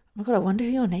 Oh my god, I wonder who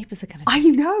your neighbours are going to be. I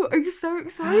know, I'm so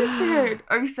excited.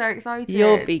 I'm so excited.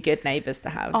 You'll be good neighbours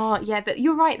to have. Oh yeah, but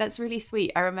you're right, that's really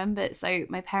sweet. I remember, so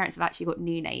my parents have actually got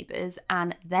new neighbours,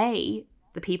 and they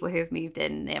the people who have moved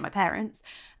in near my parents,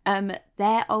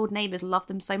 their old neighbours love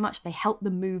them so much they help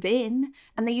them move in,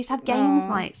 and they used to have games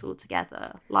nights all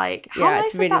together. Like, how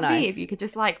nice would that be if you could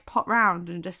just like pop round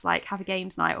and just like have a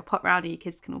games night, or pop round and your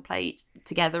kids can all play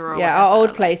together? Or whatever. Our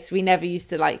old place, we never used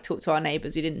to like talk to our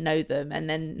neighbours. We didn't know them, and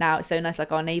then now it's so nice.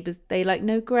 Like, our neighbours, they like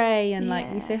know Gray, and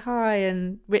like we say hi.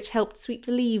 And Rich helped sweep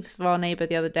the leaves for our neighbour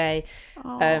the other day.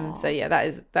 So yeah,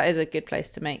 that is a good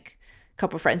place to make a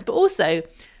couple of friends, but also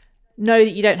know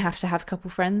that you don't have to have a couple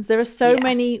friends. There are so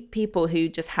many people who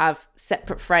just have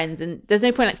separate friends, and there's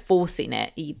no point like forcing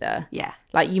it either. Yeah,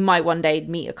 like you might one day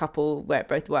meet a couple where it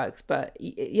both works, but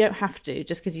you don't have to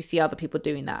just because you see other people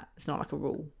doing that. It's not like a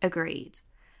rule. Agreed.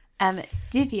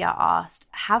 Divya asked,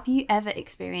 have you ever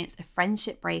experienced a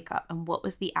friendship breakup, and what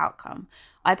was the outcome?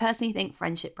 I personally think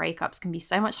friendship breakups can be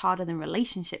so much harder than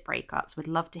relationship breakups. Would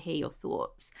love to hear your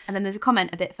thoughts. And then there's a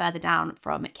comment a bit further down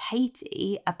from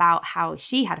Katie about how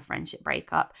she had a friendship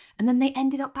breakup and then they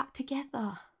ended up back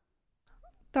together.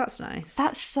 That's nice.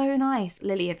 That's so nice.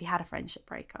 Lily, have you had a friendship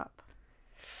breakup?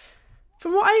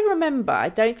 From what I remember, I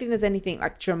don't think there's anything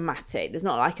like dramatic. There's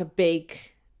not like a big,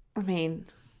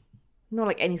 not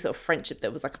like any sort of friendship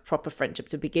that was like a proper friendship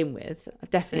to begin with. I've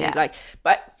definitely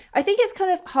but I think it's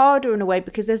kind of harder in a way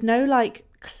because there's no like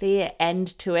clear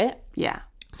end to it. Yeah.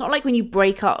 It's not like when you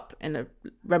break up in a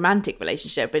romantic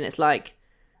relationship and it's like,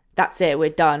 that's it, we're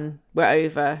done, we're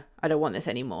over, I don't want this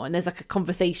anymore. And there's like a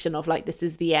conversation of like, this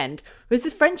is the end. Whereas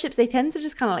the friendships, they tend to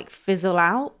just kind of like fizzle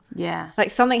out. Yeah.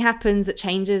 Like something happens that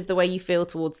changes the way you feel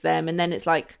towards them. And then it's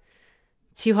like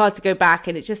too hard to go back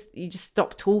and you just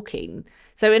stop talking.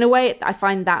 So in a way, I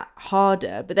find that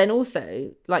harder. But then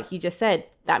also, like you just said,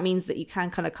 that means that you can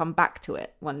kind of come back to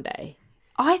it one day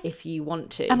if you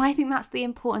want to. And I think that's the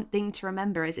important thing to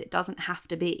remember is it doesn't have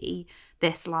to be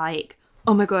this like,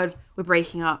 oh my God, we're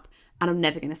breaking up and I'm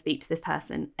never going to speak to this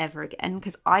person ever again.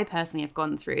 Because I personally have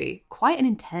gone through quite an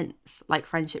intense like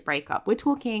friendship breakup. We're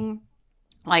talking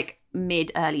like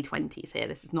mid-early 20s here.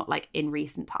 This is not like in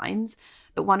recent times.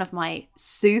 But one of my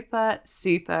super,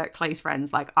 super close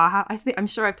friends, like I'm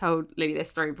sure I've told Lily this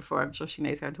story before. I'm sure she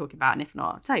knows who I'm talking about. And if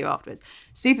not, I'll tell you afterwards.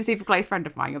 Super, super close friend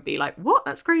of mine will be like, what?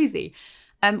 That's crazy.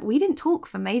 We didn't talk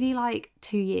for maybe like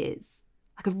 2 years,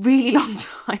 like a really long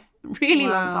time,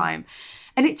 long time.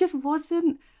 And it just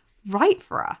wasn't right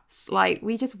for us. Like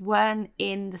we just weren't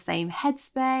in the same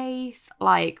headspace.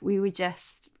 Like we were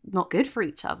just not good for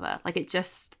each other. Like it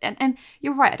just, and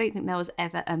you're right, I don't think there was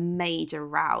ever a major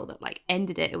row that like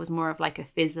ended it. It was more of like a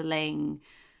fizzling.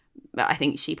 I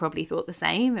think she probably thought the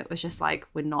same. It was just like,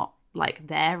 we're not like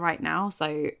there right now.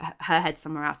 So her head's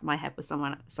somewhere else, my head was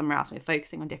somewhere else. We're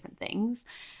focusing on different things.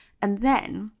 And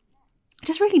then I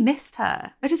just really missed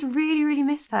her. I just really, really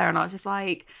missed her. And I was just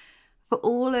like,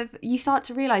 you start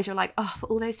to realize you're like, oh, for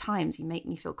all those times you make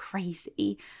me feel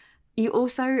crazy, you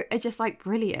also are just like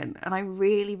brilliant. And I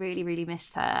really, really, really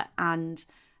missed her. And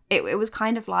it was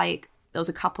kind of like there was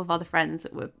a couple of other friends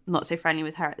that were not so friendly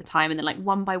with her at the time. And then like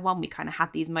one by one, we kind of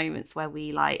had these moments where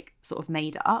we like sort of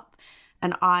made it up.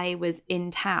 And I was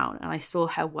in town and I saw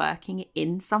her working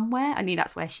in somewhere. I knew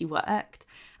that's where she worked.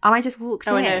 And I just walked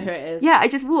in. I know who it is. Yeah, I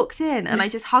just walked in and I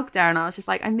just hugged her and I was just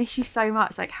like, I miss you so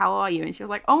much. Like, how are you? And she was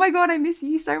like, oh my God, I miss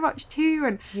you so much too.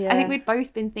 And I think we'd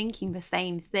both been thinking the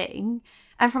same thing.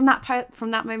 And from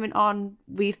that moment on,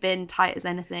 we've been tight as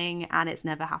anything and it's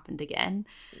never happened again.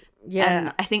 Yeah.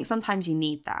 And I think sometimes you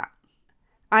need that.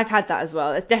 I've had that as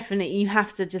well. It's definitely, you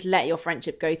have to just let your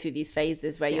friendship go through these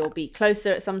phases where you'll be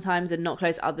closer at sometimes and not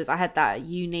close at others. I had that at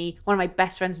uni. One of my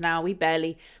best friends now, we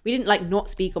didn't like not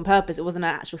speak on purpose. It wasn't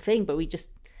an actual thing, but we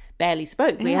just barely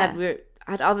spoke. We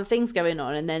had other things going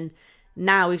on. And then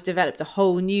now we've developed a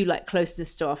whole new like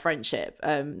closeness to our friendship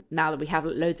now that we have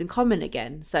loads in common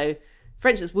again. So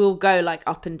friendships will go like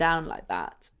up and down like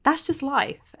that. That's just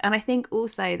life. And I think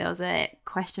also there was a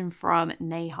question from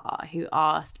Neha who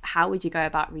asked, how would you go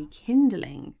about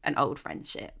rekindling an old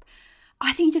friendship?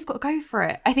 I think you just got to go for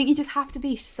it. I think you just have to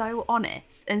be so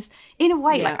honest. And in a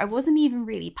way, like I wasn't even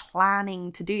really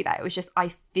planning to do that. It was just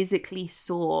I physically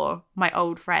saw my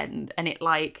old friend and it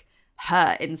like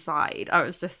hurt inside. I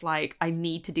was just like, I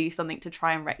need to do something to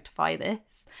try and rectify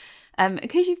this.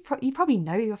 Because you probably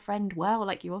know your friend well,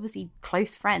 like you're obviously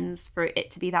close friends for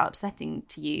it to be that upsetting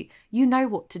to you. You know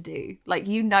what to do. Like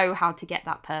you know how to get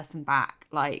that person back.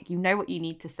 Like you know what you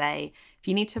need to say. If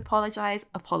you need to apologize.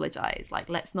 Like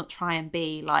let's not try and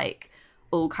be like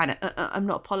all kind of, I'm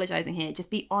not apologizing here. Just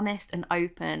be honest and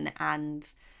open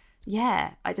and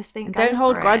I just think don't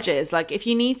hold grudges. Like if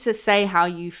you need to say how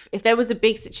if there was a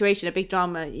big situation, a big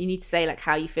drama, you need to say like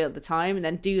how you feel at the time and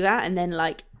then do that and then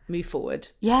like move forward.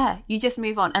 Yeah, you just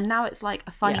move on. And now it's like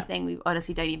a funny thing. We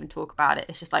honestly don't even talk about it.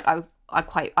 It's just like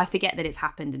I forget that it's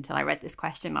happened until I read this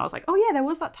question. I was like, oh yeah, there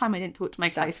was that time I didn't talk to my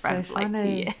close friend for like 2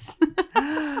 years.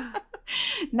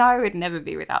 No, I would never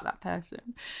be without that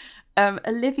person.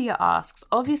 Olivia asks,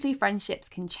 obviously friendships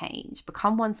can change,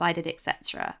 become one-sided,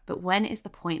 etc. But when is the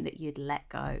point that you'd let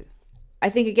go? I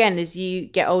think, again, as you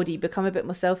get older, you become a bit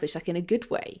more selfish, like in a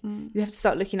good way. You have to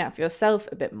start looking out for yourself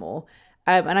a bit more.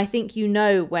 And I think you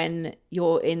know when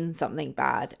you're in something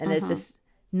bad and there's just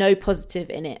no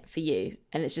positive in it for you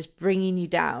and it's just bringing you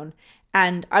down.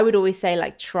 And I would always say,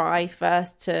 like, try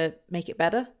first to make it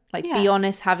better. Like, be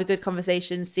honest, have a good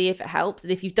conversation, see if it helps.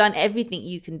 And if you've done everything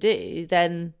you can do,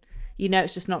 then you know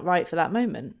it's just not right for that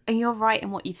moment. And you're right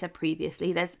in what you've said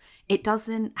previously. It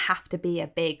doesn't have to be a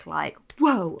big, like,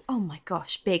 whoa, oh my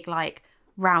gosh, big, like,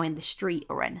 row in the street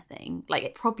or anything. Like,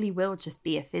 it probably will just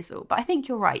be a fizzle. But I think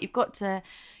you're right. You don't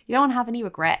want to have any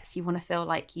regrets. You want to feel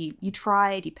like you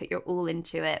tried, you put your all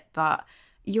into it. But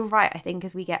you're right. I think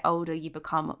as we get older, you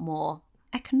become more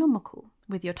economical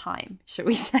with your time, shall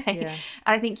we say. And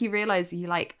I think you realize you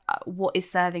like, what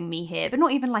is serving me here? But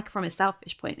not even like from a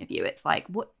selfish point of view. It's like,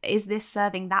 what is this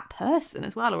serving that person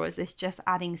as well? Or is this just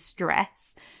adding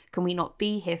stress? Can we not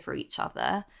be here for each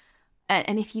other?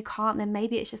 And if you can't, then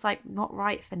maybe it's just like not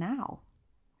right for now.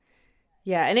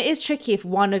 Yeah, and it is tricky if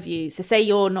one of you, so say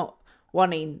you're not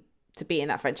wanting to be in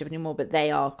that friendship anymore, but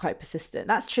they are quite persistent.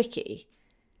 That's tricky.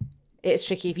 It's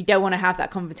tricky if you don't want to have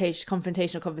that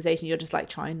confrontational conversation. You're just like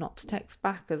trying not to text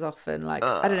back as often. Like,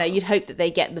 I don't know, you'd hope that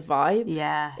they get the vibe.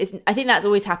 Yeah. I think that's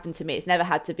always happened to me. It's never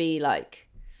had to be like,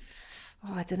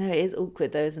 oh, I don't know. It is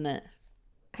awkward though, isn't it?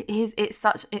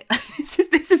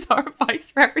 This is our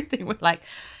advice for everything. We're like,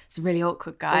 it's really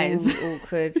awkward, guys. Ooh,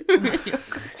 awkward. Really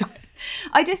awkward.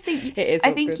 I just think it is.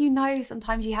 I think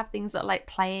sometimes you have things that like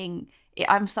playing.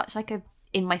 I'm such like a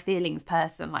in my feelings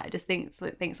person. Like I just think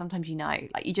sometimes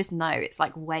like you just know it's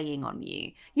like weighing on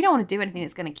you. You don't want to do anything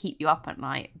that's going to keep you up at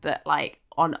night, but like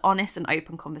honest and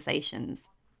open conversations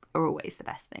are always the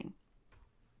best thing.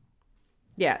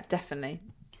 Yeah, definitely.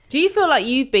 Do you feel like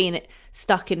you've been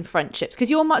stuck in friendships? Because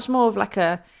you're much more of like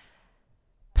a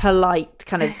polite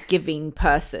kind of giving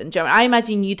person. Do you know what I mean? I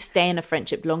imagine you'd stay in a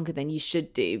friendship longer than you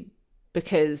should do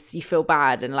because you feel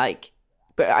bad and like,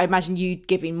 but I imagine you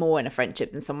giving more in a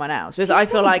friendship than someone else. Whereas I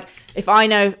feel like if I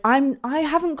know I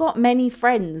haven't got many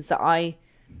friends that I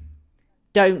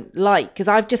don't like because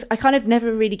I kind of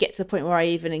never really get to the point where I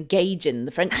even engage in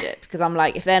the friendship because I'm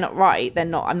like, if they're not right, I'm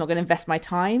not going to invest my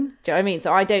time. Do you know what I mean?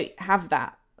 So I don't have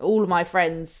that. All of my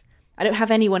friends, I don't have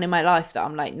anyone in my life that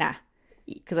I'm like, nah,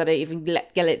 because I don't even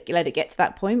let it get to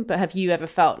that point. But have you ever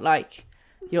felt like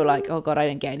you're like, oh God, I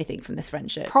don't get anything from this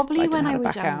friendship? Probably when I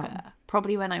was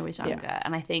younger.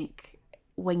 And I think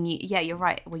you're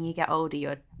right. When you get older,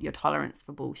 your tolerance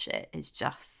for bullshit it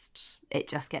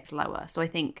just gets lower. So I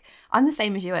think I'm the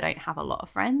same as you. I don't have a lot of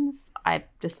friends. I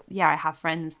have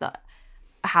friends that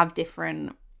have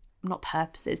different, not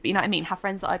purposes, but you know what I mean? Have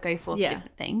friends that I go for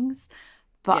different things.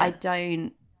 But I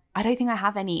don't think I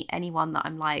have anyone that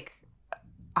I'm like,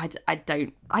 I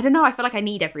don't know. I feel like I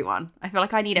need everyone.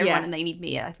 And they need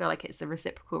me. I feel like it's a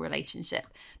reciprocal relationship,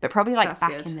 but probably like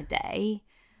back in the day.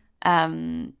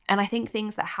 And I think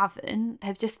things that have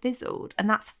just fizzled and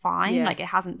that's fine. Yeah. Like it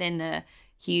hasn't been a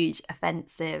huge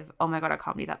offensive, oh my God, I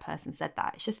can't believe that person said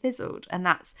that. It's just fizzled. And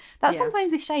that's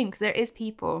sometimes a shame because there is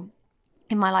people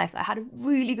in my life that I had a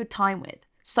really good time with.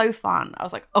 So fun. I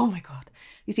was like, oh my God,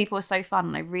 these people are so fun.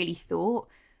 And I really thought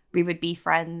we would be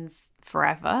friends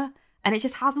forever. And it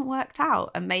just hasn't worked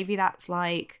out. And maybe that's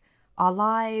like our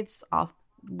lives,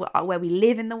 where we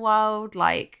live in the world,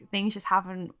 like things just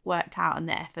haven't worked out and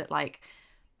the effort like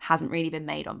hasn't really been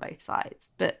made on both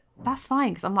sides. But that's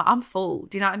fine because I'm full.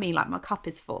 Do you know what I mean? Like my cup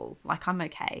is full. Like I'm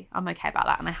okay. I'm okay about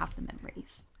that. And I have the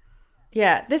memories.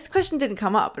 Yeah, this question didn't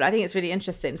come up, but I think it's really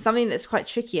interesting. Something that's quite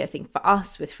tricky, I think, for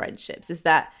us with friendships is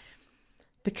that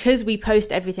because we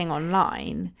post everything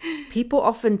online, people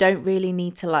often don't really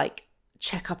need to like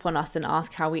check up on us and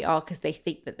ask how we are because they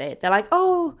think that they're like,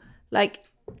 oh, like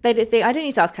they don't think I don't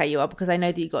need to ask how you are because I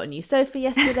know that you got a new sofa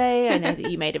yesterday. I know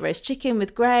that you made a roast chicken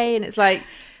with Gray, and it's like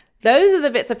those are the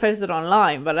bits I posted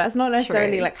online, but that's not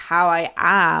necessarily like how I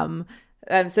am.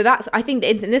 So that's, I think,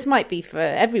 and this might be for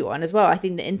everyone as well. I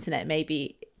think the internet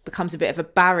maybe becomes a bit of a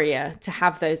barrier to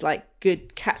have those like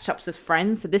good catch-ups with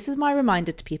friends. So this is my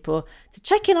reminder to people to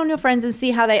check in on your friends and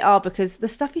see how they are, because the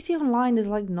stuff you see online is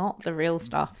like not the real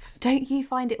stuff. Don't you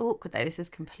find it awkward though? This is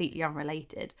completely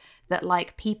unrelated, that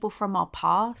like people from our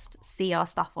past see our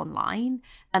stuff online,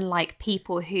 and like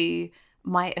people who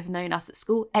might have known us at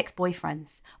school,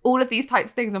 ex-boyfriends, all of these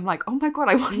types of things. I'm like, oh my God,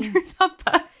 I wonder if that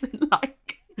person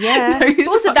yeah. knows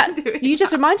Also, what I'm that doing you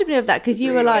just now. reminded me of that because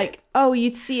you were really like, oh,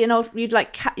 you'd see an old, you'd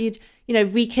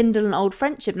rekindle an old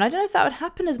friendship, and I don't know if that would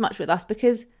happen as much with us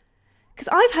because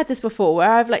I've had this before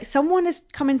where I've like someone has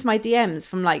come into my DMs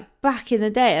from like back in the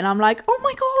day, and I'm like, oh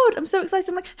my God, I'm so excited.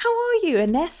 I'm like, how are you?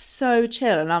 And they're so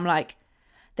chill, and I'm like,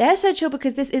 they're so chill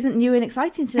because this isn't new and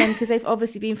exciting to them because they've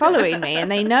obviously been following me and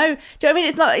they know. Do you know what I mean?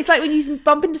 It's like when you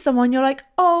bump into someone, you're like,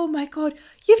 oh my God,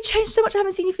 you've changed so much. I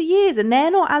haven't seen you for years. And they're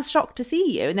not as shocked to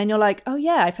see you. And then you're like, oh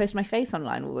yeah, I post my face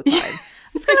online all the time.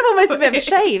 It's kind of almost a bit of a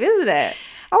shame, isn't it?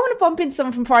 I want to bump into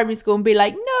someone from primary school and be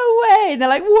like, no way. And they're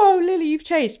like, whoa, Lily, you've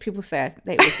changed. People say,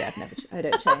 they always say I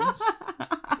don't change.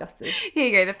 Gutted. Here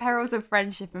you go. The perils of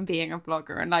friendship and being a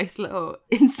blogger. A nice little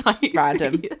insight.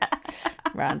 Random.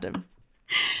 Random.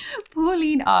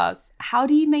 Pauline asks, how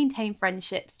do you maintain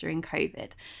friendships during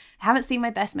COVID? I haven't seen my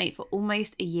best mate for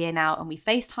almost a year now, and we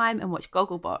FaceTime and watch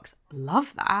Gogglebox.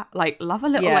 Love that. Like, love a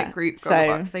little group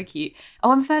Gogglebox. So cute.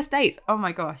 Oh, on first dates. Oh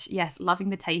my gosh. Yes, loving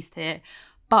the taste here.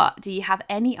 But do you have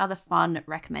any other fun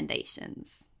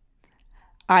recommendations?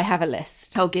 I have a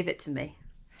list. Oh, give it to me.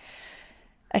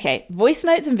 Okay, voice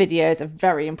notes and videos are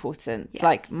very important. Yes.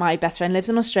 Like, my best friend lives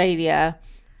in Australia.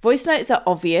 Voice notes are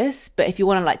obvious, but if you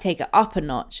want to like take it up a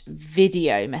notch,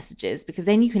 video messages, because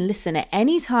then you can listen at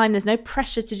any time. There's no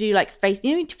pressure to do like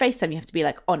FaceTime, you have to be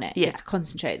like on it. You have to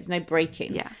concentrate. There's no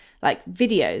breaking. Yeah. Like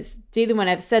videos, do them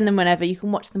whenever, send them whenever. You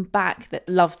can watch them back,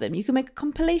 love them. You can make a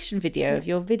compilation video of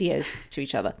your videos to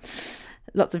each other.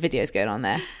 Lots of videos going on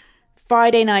there.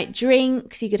 Friday night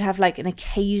drinks, you could have like an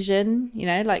occasion,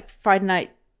 like Friday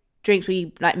night drinks where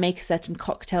you like make a certain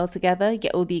cocktail together,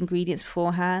 get all the ingredients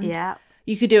beforehand. Yeah.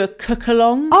 You could do a cook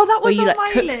along. Oh, that was where you on like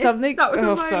my cook list. something. That was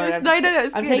on my list. No,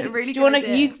 that's good. Really do you good want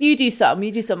to? You do some.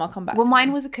 You do some. I'll come back. Well, to mine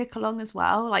them. was a cook along as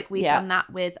well. Like we've done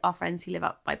that with our friends who live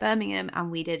up by Birmingham,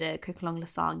 and we did a cook along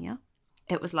lasagna.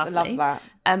 It was lovely. I love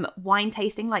that. Wine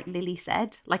tasting, like Lily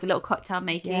said, like a little cocktail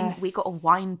making. Yes. We got a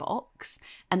wine box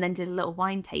and then did a little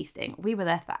wine tasting. We were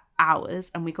there for hours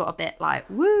and we got a bit like,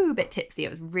 a bit tipsy.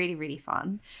 It was really, really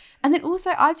fun. And then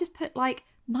also I've just put like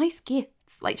nice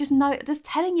gifts, like just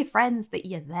telling your friends that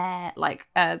you're there. Like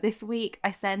this week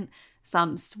I sent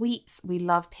some sweets. We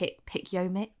love Pick Yo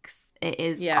Mix. It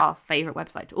is our favorite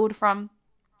website to order from.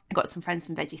 I got some friends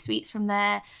some veggie sweets from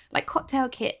there, like cocktail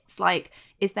kits. Like,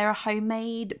 is there a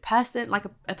homemade person, like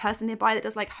a person nearby that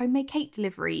does like homemade cake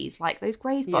deliveries, like those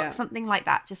Graze box, something like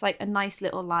that? Just like a nice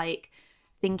little like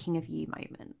thinking of you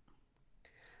moment.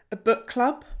 A book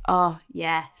club. Oh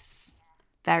yes,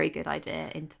 very good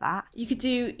idea. Into that. You could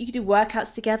do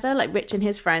workouts together. Like Rich and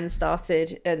his friends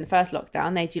started in the first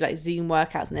lockdown. They do like Zoom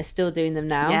workouts, and they're still doing them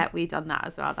now. Yeah, we've done that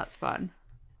as well. That's fun.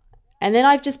 And then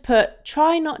I've just put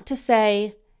try not to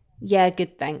say, yeah,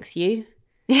 good, thanks, you.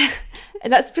 Yeah.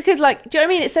 And that's because, like, do you know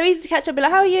what I mean? It's so easy to catch up and be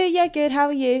like, how are you? Yeah, good, how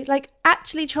are you? Like,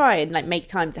 actually try and, like, make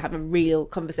time to have a real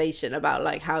conversation about,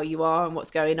 like, how you are and what's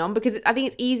going on. Because I think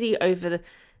it's easy over the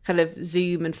kind of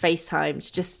Zoom and FaceTime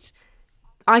to just...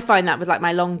 I find that with, like,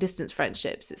 my long-distance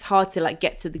friendships, it's hard to, like,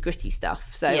 get to the gritty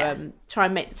stuff. So try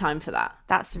and make the time for that.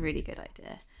 That's a really good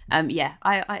idea.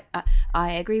 I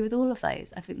agree with all of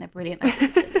those. I think they're brilliant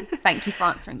ideas. Thank you for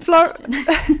answering the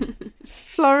question.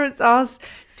 Florence asks,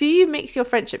 do you mix your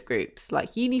friendship groups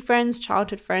like uni friends,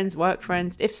 childhood friends, work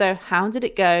friends? If so, how did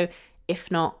it go?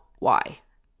 If not, why?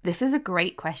 This is a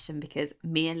great question because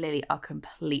me and Lily are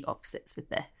complete opposites with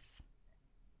this.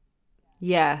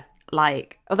 Yeah.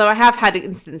 Like, although I have had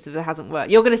instances of it hasn't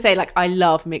worked. You're going to say like, I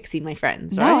love mixing my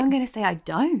friends, right? No, I'm going to say I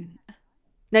don't.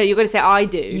 No, you're going to say I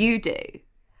do. You do.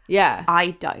 Yeah.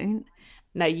 I don't.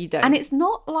 No, you don't. And it's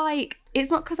not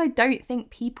because I don't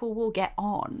think people will get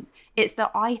on. It's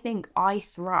that I think I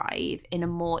thrive in a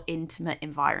more intimate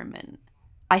environment.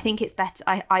 I think it's better.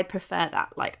 I prefer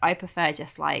that. Like, I prefer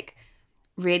just like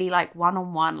really like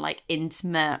one-on-one, like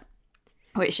intimate,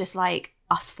 or it's just like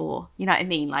us four, you know what I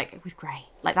mean? Like with Gray,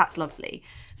 like that's lovely.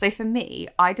 So for me,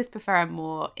 I just prefer a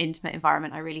more intimate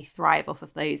environment. I really thrive off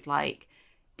of those like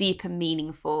deep and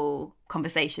meaningful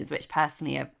conversations, which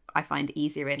personally I find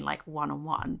easier in like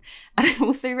one-on-one. And I've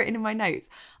also written in my notes,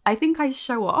 I think I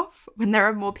show off when there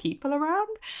are more people around,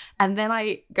 and then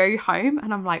I go home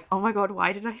and I'm like, oh my God,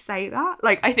 why did I say that?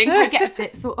 Like, I think I get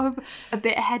a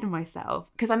bit ahead of myself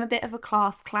because I'm a bit of a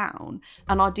class clown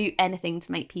and I'll do anything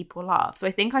to make people laugh. So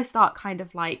I think I start kind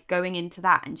of like going into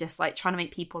that and just like trying to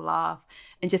make people laugh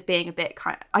and just being a bit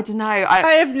I don't know.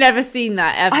 I have never seen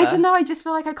that ever. I don't know. I just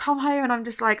feel like I come home and I'm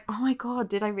just like, oh my God,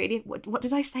 did I really, what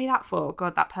did I say that for?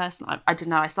 God, that person, I don't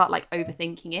know. I start like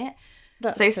overthinking it.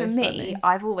 That's so for me, funny.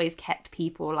 I've always kept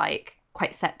people like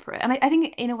quite separate. And I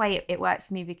think in a way it works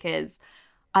for me because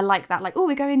I like that, like, oh,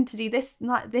 we're going to do this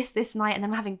night, this night, and then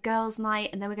we're having girls' night,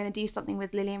 and then we're going to do something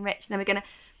with Lily and Rich, and then we're going to,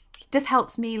 just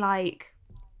helps me like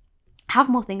have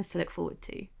more things to look forward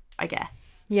to, I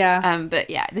guess. Yeah. But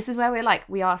yeah, this is where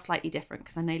we are slightly different,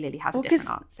 because I know Lily has a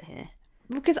different answer here.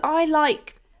 Because I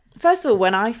like, first of all,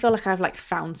 when I feel like I've like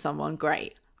found someone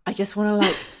great, I just want to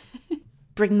like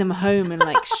bring them home and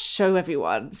like show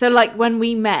everyone. So like when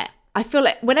we met, I feel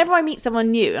like whenever I meet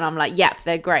someone new and I'm like, yep,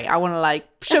 they're great, I want to like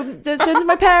show them to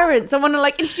my parents. I want to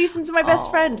like introduce them to my best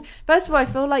friend. First of all, I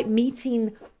feel like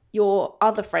meeting your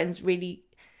other friends really,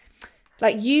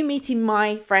 like you meeting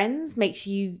my friends makes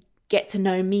you get to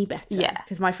know me better. Yeah.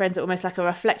 Because my friends are almost like a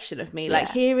reflection of me.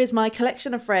 Like here is my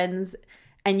collection of friends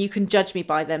and you can judge me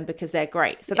by them because they're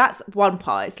great. So that's one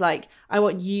part. It's like, I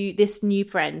want you, this new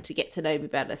friend, to get to know me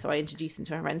better. So I introduce them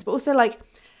to my friends. But also like,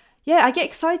 yeah, I get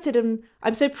excited and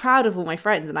I'm so proud of all my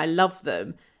friends and I love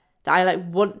them that I like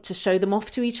want to show them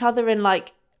off to each other. And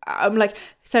like, I'm like,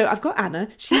 so I've got Anna,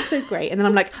 she's so great. And then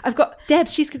I'm like, I've got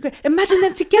Debs, she's great. Imagine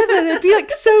them together, they'd be like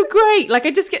so great. Like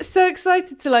I just get so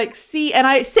excited to like see, and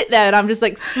I sit there and I'm just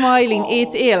like smiling ear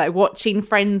to ear, like watching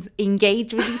friends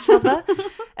engage with each other.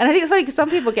 And I think it's funny because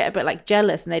some people get a bit like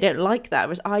jealous and they don't like that,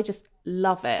 whereas I just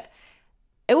love it.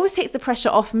 It always takes the pressure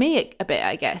off me a bit,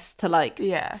 I guess, to like,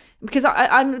 Yeah. because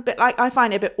I'm a bit like, I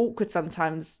find it a bit awkward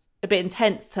sometimes, a bit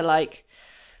intense to like,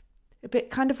 a bit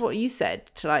kind of what you said,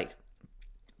 to like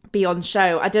be on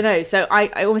show. I don't know. So I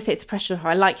almost take the pressure off.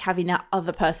 I like having that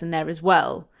other person there as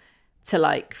well to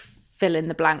like fill in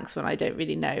the blanks when I don't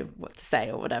really know what to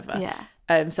say or whatever.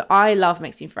 Yeah. So I love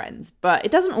mixing friends, but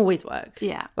it doesn't always work.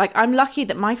 Yeah. Like I'm lucky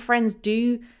that my friends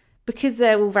do, because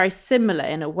they're all very similar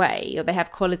in a way, or they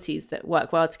have qualities that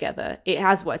work well together. It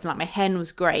has worked. And like my hen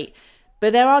was great,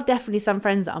 but there are definitely some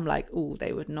friends that I'm like, oh,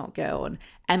 they would not go on.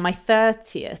 And my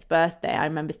 30th birthday, I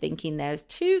remember thinking there's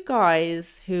two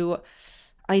guys who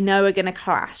I know are going to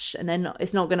clash and then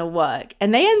it's not going to work.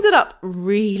 And they ended up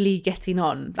really getting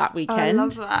on that weekend. I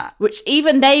love that. Which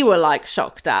even they were like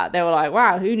shocked at. They were like,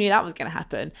 wow, who knew that was going to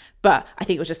happen? But I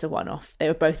think it was just a one-off. They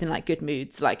were both in like good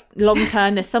moods. Like long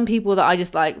term, there's some people that I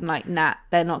just like, I'm like, nah,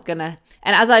 they're not going to.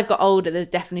 And as I've got older, there's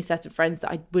definitely a set of friends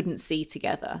that I wouldn't see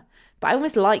together. But I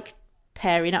almost like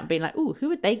pairing up, being like, oh, who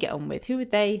would they get on with? Who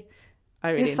would they...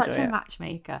 I really You're such enjoy a it.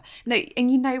 matchmaker. No, and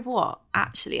you know what?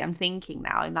 Actually, I'm thinking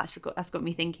now, and that's got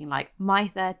me thinking. Like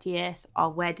my 30th,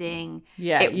 our wedding.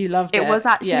 Yeah, you loved it. It was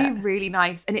actually really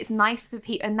nice, and it's nice for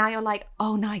people. And now you're like,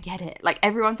 oh, now I get it. Like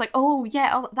everyone's like, oh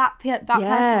yeah, that person,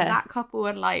 that couple,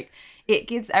 and like it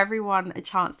gives everyone a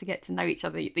chance to get to know each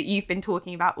other that you've been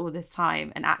talking about all this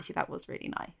time. And actually, that was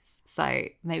really nice. So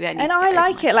maybe I need. And to I get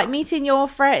like over it, like myself. meeting your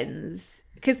friends.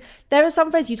 Because there are some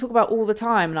friends you talk about all the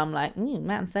time, and I'm like,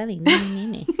 Matt and Sally.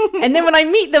 And then when I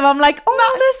meet them, I'm like,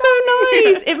 oh,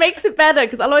 they're so nice. It makes it better,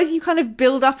 because otherwise you kind of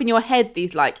build up in your head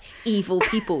these like evil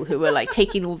people who are like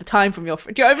taking all the time from your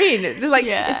friend. Do you know what I mean? It's like,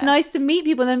 it's nice to meet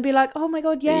people and then be like, oh my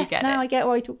God, yes, now I get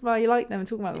why you talk about you like them and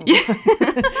talking about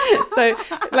them. So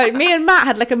like me and Matt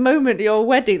had like a moment at your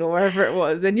wedding or wherever it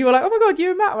was, and you were like, oh my God, you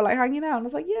and Matt were like hanging out. And I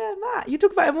was like, yeah, Matt, you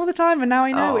talk about him all the time, and now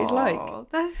I know what he's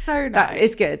like. That's so nice. That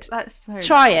is good. That's so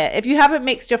nice. Try it. If you haven't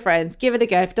mixed your friends, give it a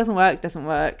go. If it doesn't work, doesn't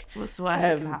work. What's the worst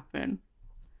that can happen?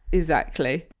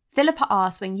 Exactly. Philippa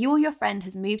asks, when you or your friend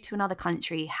has moved to another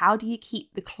country, how do you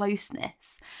keep the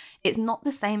closeness? It's not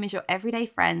the same as your everyday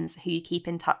friends who you keep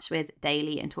in touch with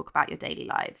daily and talk about your daily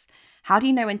lives. How do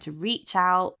you know when to reach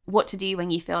out? What to do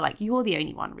when you feel like you're the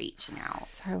only one reaching out?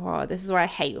 So hard. This is why I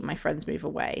hate when my friends move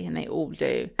away, and they all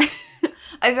do.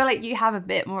 I feel like you have a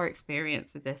bit more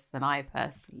experience with this than I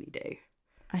personally do.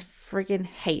 I friggin'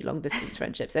 hate long distance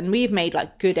friendships, and we've made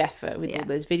like good effort with all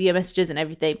those video messages and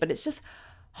everything, but it's just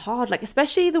hard, like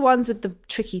especially the ones with the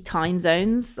tricky time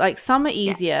zones. Like some are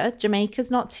easier.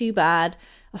 Jamaica's not too bad.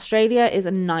 Australia is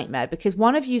a nightmare because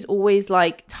one of you's always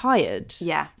like tired.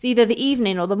 Yeah, it's either the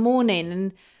evening or the morning,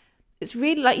 and it's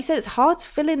really, like you said, it's hard to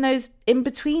fill in those in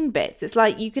between bits. It's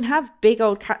like you can have big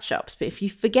old catch ups, but if you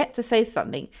forget to say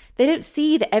something, they don't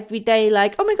see the everyday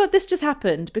like, oh my God, this just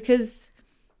happened, because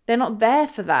they're not there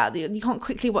for that. You can't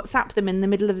quickly WhatsApp them in the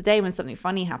middle of the day when something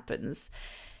funny happens.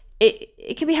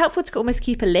 It can be helpful to almost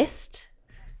keep a list.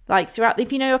 Like throughout,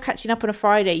 if you know you're catching up on a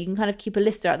Friday, you can kind of keep a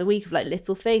list throughout the week of like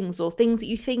little things or things that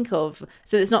you think of.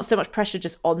 So there's not so much pressure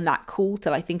just on that call to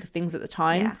like think of things at the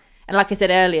time. Yeah. And like I said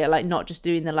earlier, like not just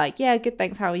doing the like, yeah, good,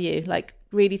 thanks, how are you? Like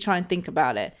really try and think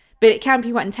about it. But it can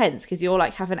be quite intense because you'll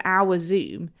like have an hour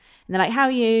Zoom and they're like, how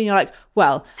are you? And you're like,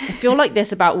 well, I feel like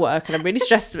this about work and I'm really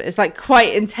stressed. It's like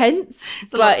quite intense,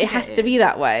 but it has to be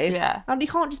that way. Yeah. And you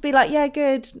can't just be like, yeah,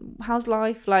 good, how's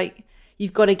life? Like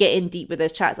you've got to get in deep with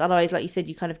those chats. Otherwise, like you said,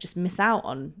 you kind of just miss out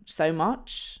on so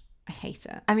much. I hate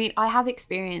it. I mean, I have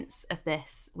experience of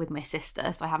this with my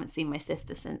sister. So I haven't seen my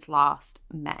sister since last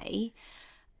May.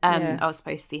 I was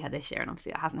supposed to see her this year, and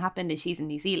obviously that hasn't happened, and she's in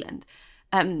New Zealand.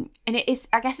 And it is,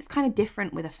 I guess it's kind of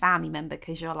different with a family member,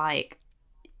 because you're like,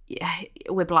 yeah,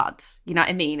 we're blood, you know what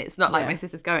I mean? It's not like my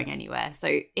sister's going anywhere.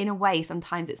 So in a way,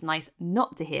 sometimes it's nice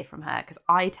not to hear from her, because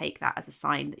I take that as a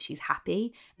sign that she's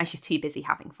happy and she's too busy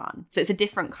having fun. So it's a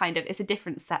different it's a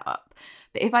different setup.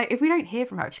 But if we don't hear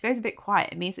from her, if she goes a bit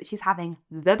quiet, it means that she's having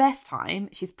the best time.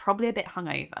 She's probably a bit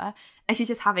hungover, and she's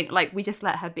just having, like, we just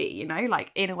let her be, you know?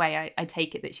 Like, in a way, I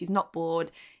take it that she's not bored.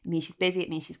 It means she's busy. It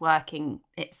means she's working.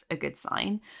 It's a good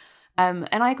sign. And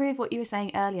I agree with what you were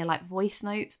saying earlier. Like, voice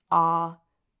notes are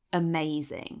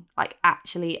amazing, like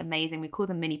actually amazing. We call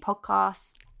them mini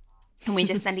podcasts, and we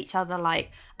just send each other,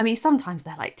 like, I mean, sometimes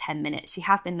they're like 10 minutes. She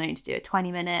has been known to do a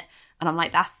 20-minute, and I'm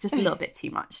like, that's just a little bit too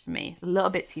much for me. It's a little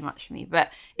bit too much for me,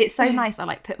 but it's so nice. I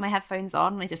like put my headphones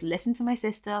on and I just listen to my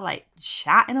sister like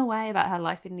chatting away about her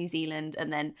life in New Zealand,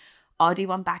 and then I'll do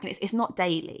one back. And it's not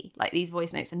daily. Like, these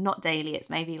voice notes are not daily. It's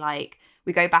maybe like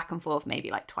we go back and forth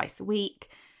maybe like twice a week.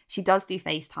 She does do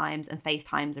FaceTimes, and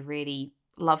FaceTimes are really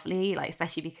lovely, like,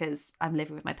 especially because I'm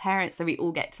living with my parents, so we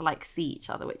all get to like see each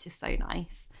other, which is so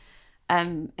nice.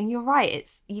 And you're right,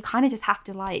 it's, you kind of just have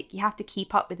to, like, you have to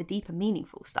keep up with the deeper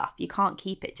meaningful stuff. You can't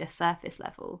keep it just surface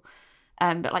level.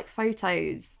 But like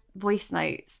photos, voice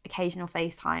notes, occasional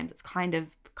FaceTimes, it's kind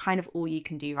of all you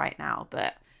can do right now.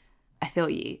 But I feel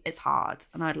you, it's hard,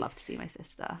 and I'd love to see my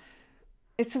sister.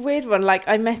 It's a weird one. Like,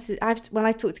 when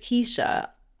I talk to Keisha,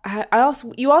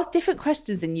 you ask different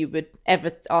questions than you would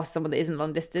ever ask someone that isn't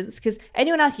long distance, because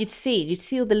anyone else you'd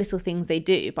see all the little things they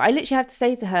do, but I literally have to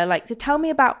say to her, like, so tell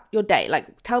me about your day,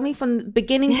 like, tell me from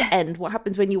beginning to end what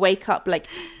happens when you wake up, like,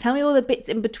 tell me all the bits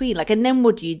in between, like, and then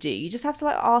what do? You just have to,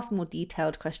 like, ask more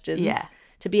detailed questions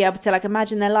to be able to, like,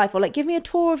 imagine their life, or like, give me a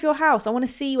tour of your house, I want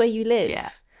to see where you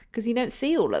live. Because you don't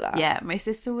see all of that. Yeah, my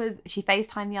sister she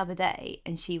FaceTimed the other day,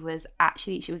 and she was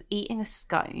eating a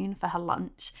scone for her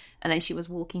lunch, and then she was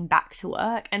walking back to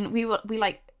work, and we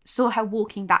like saw her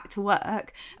walking back to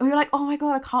work, and we were like, oh my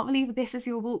God, I can't believe this is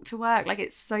your walk to work. Like,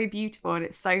 it's so beautiful and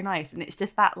it's so nice, and it's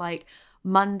just that, like,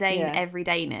 mundane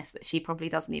everydayness that she probably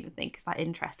doesn't even think is that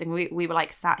interesting. We were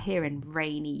like sat here in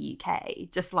rainy UK,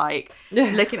 just like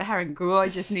looking at her in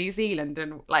gorgeous New Zealand,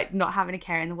 and like not having a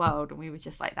care in the world, and we were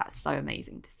just like, that's so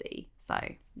amazing to see. So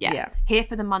yeah. Here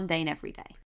for the mundane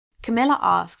everyday. Camilla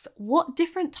asks, what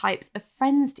different types of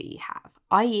friends do you have,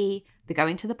 i.e. the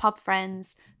going to the pub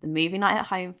friends, the movie night at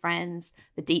home friends,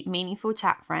 the deep meaningful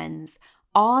chat friends?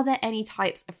 Are there any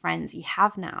types of friends you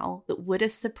have now that would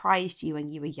have surprised you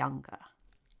when you were younger?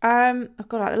 I've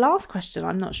got the last question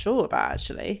I'm not sure about,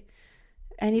 actually.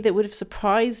 Any that would have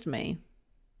surprised me?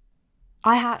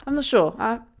 I'm not sure.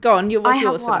 Go on, what's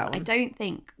yours for that one? I don't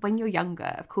think, when you're younger,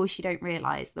 of course you don't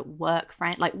realise that work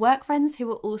friends who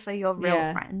are also your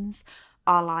real friends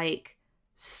are like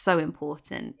so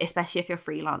important, especially if you're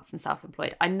freelance and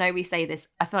self-employed. I know we say this,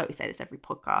 I feel like we say this every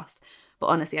podcast, but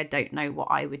honestly, I don't know what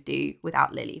I would do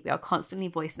without Lily. We are constantly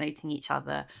voice noting each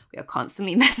other. We are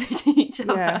constantly messaging each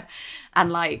other.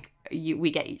 And like, we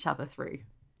get each other through.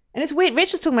 And it's weird.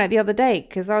 Rich was talking about it the other day,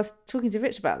 because I was talking to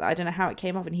Rich about that. I don't know how it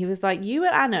came up. And he was like, you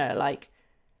and Anna are like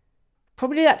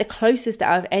probably like the closest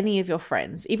out of any of your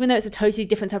friends, even though it's a totally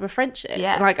different type of friendship.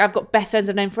 Yeah. Like, I've got best friends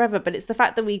I've known forever, but it's the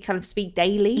fact that we kind of speak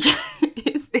daily.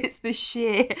 It's the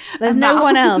sheer There's amount. no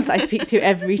one else I speak to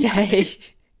every day.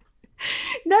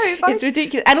 No, it's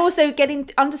ridiculous. And also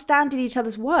understanding each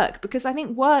other's work, because I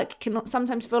think work can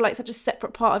sometimes feel like such a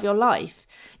separate part of your life.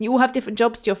 You all have different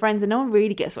jobs to your friends, and no one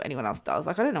really gets what anyone else does.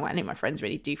 Like, I don't know what any of my friends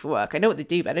really do for work. I know what they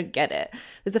do, but I don't get it.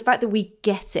 There's the fact that we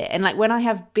get it. And like, when I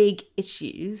have big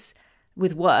issues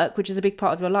with work, which is a big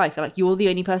part of your life, like, you're the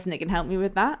only person that can help me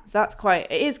with that. So that's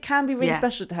can be really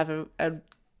special to have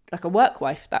a work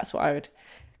wife. That's what I would.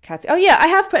 Oh yeah, I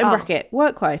have put in bracket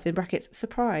work wife in brackets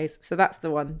surprise. So that's the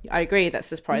one. I agree, that's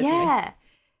surprising. Yeah,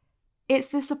 it's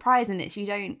the surprise, and it's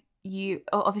you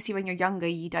obviously when you're younger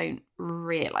you don't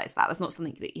realize that that's not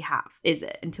something that you have, is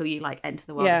it, until you like enter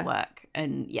the world of work.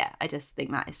 And I just think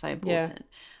that is so important.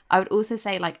 I would also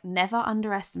say, like, never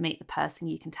underestimate the person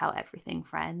you can tell everything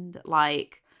friend.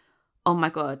 Like, oh my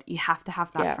God, you have to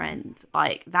have that friend,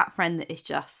 like that friend that is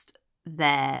just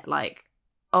there. Like,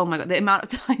 oh my God, the amount of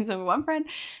times I'm with one friend,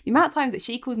 the amount of times that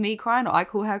she calls me crying or I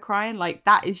call her crying, like,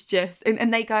 that is just,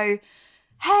 and they go,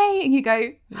 hey, and you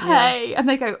go, hey, and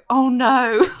they go, oh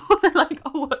no. They're like,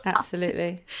 oh, what's absolutely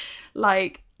happened?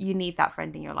 Like, you need that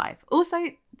friend in your life. Also,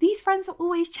 these friends are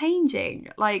always changing.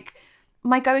 Like,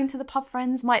 my going to the pub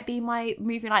friends might be my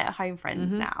movie night at home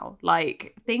friends now.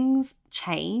 Like, things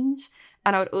change.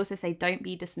 And I would also say, don't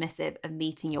be dismissive of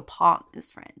meeting your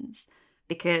partner's friends,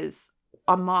 because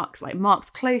on Mark's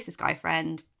closest guy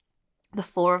friend, the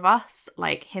four of us,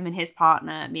 like him and his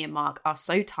partner, me and Mark, are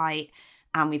so tight,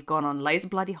 and we've gone on loads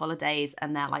of bloody holidays,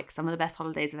 and they're like some of the best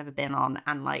holidays I've ever been on.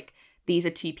 And like, these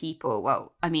are two people,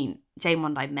 well, I mean, Jane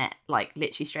Wand I met like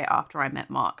literally straight after I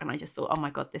met Mark, and I just thought, oh my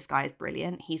God, this guy is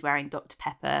brilliant. He's wearing Dr.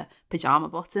 Pepper pajama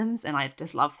bottoms, and I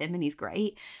just love him, and he's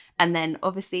great. And then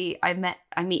obviously I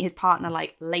meet his partner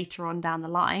like later on down the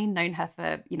line, known her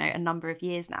for, you know, a number of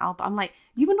years now. But I'm like,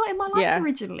 you were not in my life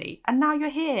originally, and now you're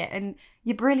here and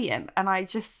you're brilliant. And I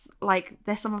just like,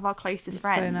 they're some of our closest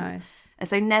friends. So nice. And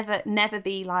so never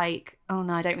be like, oh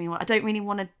no, I don't really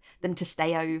want them to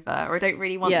stay over, or I don't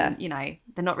really want them, you know,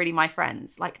 they're not really my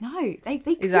friends. Like, no, they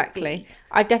could exactly be.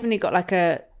 I've definitely got like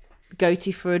a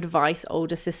go-to for advice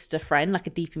older sister friend, like a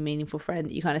deep and meaningful friend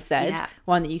that you kind of said,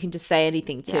 one that you can just say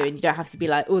anything to, and you don't have to be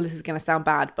like, oh, this is going to sound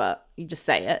bad, but you just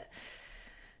say it.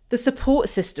 The support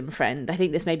system friend, I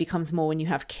think this maybe comes more when you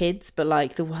have kids, but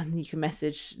like the one you can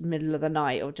message middle of the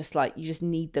night, or just like you just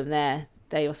need them there,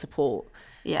 they're your support.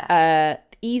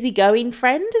 Easygoing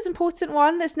friend is an important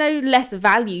one. There's no less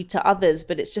value to others,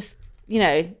 but it's just, you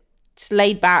know, just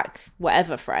laid back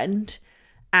whatever friend.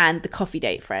 And the coffee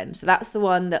date friend. So that's the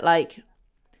one that like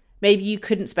maybe you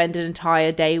couldn't spend an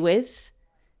entire day with,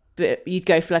 but you'd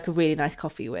go for like a really nice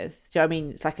coffee with. Do you know what I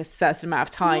mean? It's like a certain amount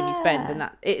of time you spend, and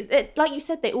that it like you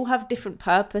said, they all have different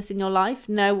purpose in your life.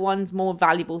 No one's more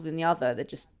valuable than the other. They're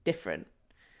just different.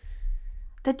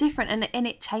 They're different, and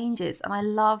it changes. And I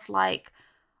love, like,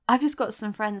 I've just got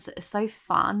some friends that are so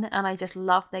fun, and I just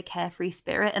love their carefree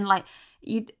spirit. And like,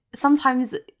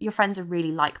 sometimes your friends are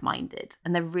really like-minded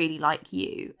and they're really like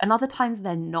you, and other times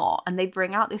they're not, and they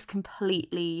bring out this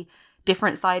completely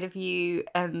different side of you.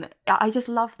 And I just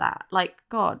love that. Like,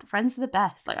 God, friends are the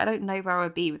best. Like, I don't know where I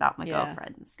would be without my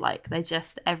girlfriends. Like, they're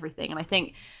just everything. And I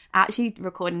think actually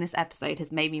recording this episode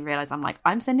has made me realize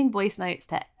I'm sending voice notes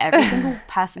to every single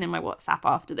person in my WhatsApp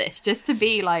after this, just to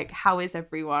be like, how is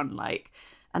everyone? Like,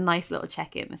 a nice little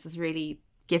check-in. This has really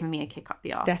given me a kick up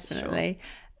the arse. Definitely.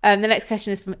 The next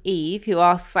question is from Eve, who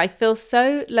asks, I feel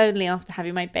so lonely after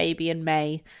having my baby in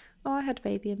May. Oh, I had a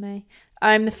baby in May.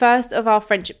 I'm the first of our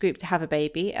friendship group to have a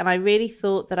baby, and I really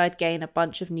thought that I'd gain a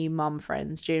bunch of new mum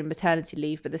friends during maternity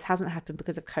leave, but this hasn't happened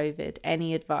because of COVID.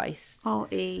 Any advice? Oh,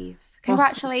 Eve.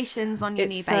 Congratulations on your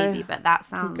new baby, but that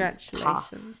sounds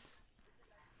tough.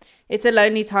 It's a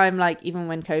lonely time, like, even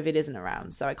when COVID isn't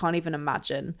around, so I can't even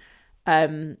imagine.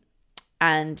 And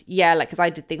yeah, like, because I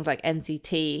did things like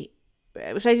NCT,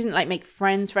 which I didn't like make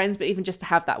friends, but even just to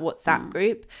have that WhatsApp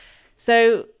group.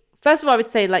 So first of all, I would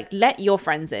say, like, let your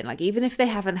friends in. Like, even if they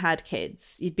haven't had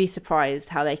kids, you'd be surprised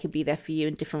how they could be there for you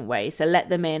in different ways. So let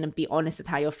them in and be honest with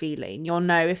how you're feeling. You'll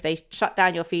know if they shut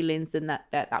down your feelings, then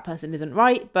that person isn't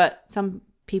right. But some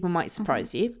people might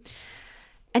surprise you.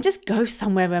 And just go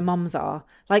somewhere where mums are.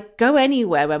 Like, go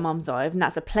anywhere where mums are. If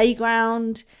that's a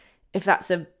playground, if that's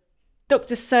a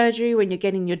doctor's surgery when you're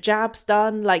getting your jabs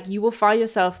done, like, you will find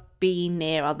yourself being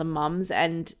near other mums.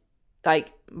 And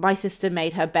like, my sister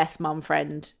made her best mum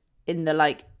friend in the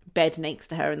like bed next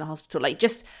to her in the hospital. Like,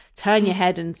 just turn your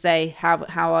head and say, how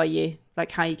are you?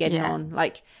 Like, how are you getting on?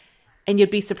 Like, and you'd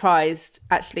be surprised,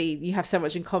 actually, you have so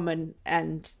much in common,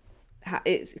 and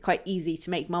it's quite easy to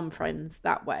make mum friends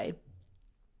that way.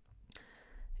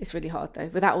 It's really hard though,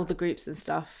 without all the groups and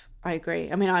stuff. I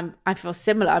agree. I mean, I feel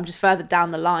similar. I'm just further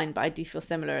down the line, but I do feel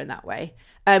similar in that way.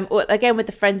 Or again, with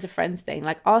the friends of friends thing,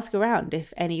 like, ask around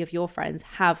if any of your friends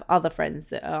have other friends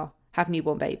that have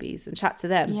newborn babies, and chat to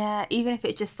them. Yeah, even if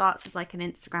it just starts as like an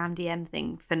Instagram DM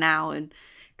thing for now and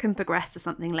can progress to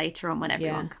something later on when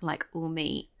everyone can like all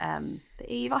meet. But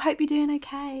Eve, I hope you're doing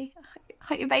okay. I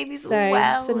hope your baby's all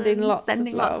well. Sending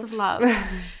lots of love.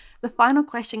 The final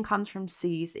question comes from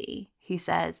Susie, who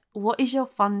says, what is your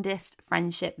fondest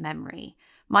friendship memory?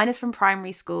 Mine is from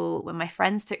primary school, when my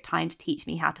friends took time to teach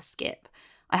me how to skip.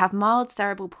 I have mild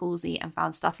cerebral palsy and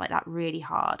found stuff like that really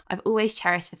hard. I've always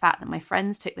cherished the fact that my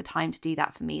friends took the time to do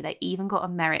that for me. They even got a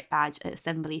merit badge at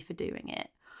assembly for doing it.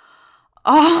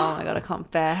 Oh my God, I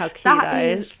can't bear how cute that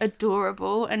is.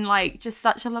 Adorable, and like, just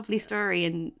such a lovely story,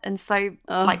 and so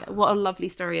like, what a lovely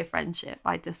story of friendship.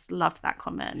 I just loved that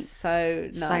comment. So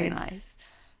nice. So nice.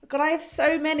 God, I have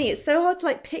so many. It's so hard to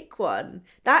like pick one.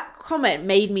 That comment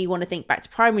made me want to think back to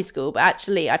primary school, but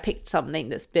actually I picked something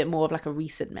that's a bit more of like a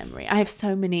recent memory. I have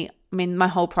so many. I mean, my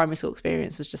whole primary school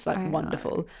experience was just like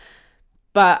wonderful.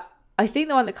 But I think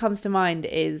the one that comes to mind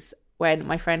is when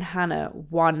my friend Hannah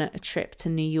won a trip to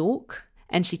New York,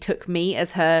 and she took me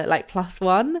as her like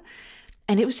 +1.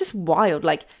 And it was just wild.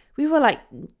 Like, we were like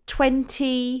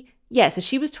 20. Yeah, so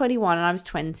she was 21 and I was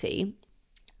 20.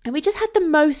 And we just had the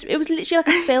most, it was literally like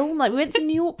a film. Like, we went to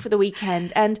New York for the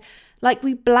weekend and like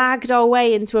we blagged our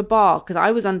way into a bar because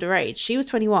I was underage. She was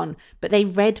 21, but they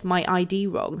read my ID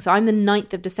wrong. So I'm the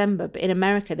 9th of December, but in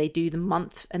America they do the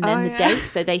month and then the date.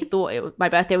 So they thought my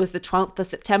birthday was the 12th of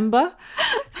September.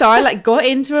 So I like got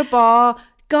into a bar.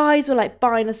 Guys were like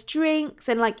buying us drinks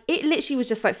and like it literally was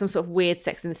just like some sort of weird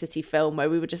Sex and the City film where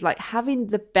we were just like having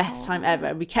the best time ever.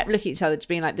 And we kept looking at each other just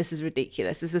being like, this is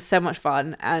ridiculous. This is so much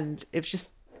fun. And it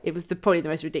was probably the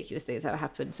most ridiculous thing that's ever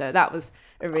happened. So that was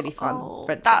a really fun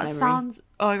friendship memory.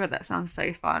 Oh my God, that sounds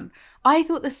so fun. I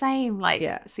thought the same.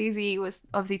 Like, Susie was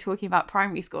obviously talking about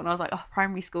primary school and I was like, oh,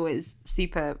 primary school is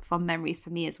super fun memories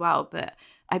for me as well. But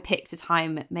I picked a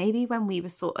time maybe when we were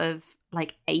sort of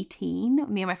like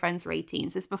 18. Me and my friends were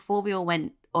 18. So it's before we all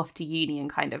went off to uni and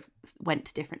kind of went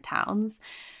to different towns.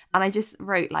 And I just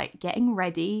wrote like getting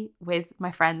ready with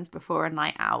my friends before a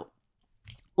night out.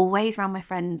 Always around my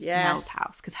friend's Mel's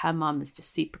house because her mum is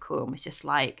just super cool and was just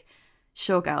like,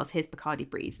 sure girls, here's Bacardi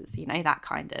breezes, you know, that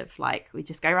kind of like, we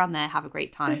just go around there, have a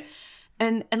great time.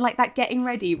 and like that getting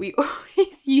ready, we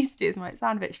always used to, it might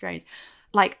sound a bit strange,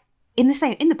 like in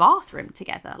the bathroom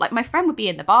together. Like my friend would be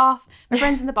in the bath, my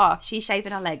friend's in the bath, she's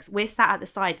shaving her legs, we're sat at the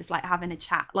side just like having a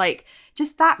chat, like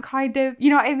just that kind of, you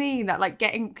know what I mean, that like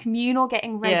getting communal,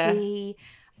 getting ready.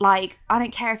 Like, I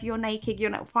don't care if you're naked, you're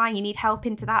not fine, you need help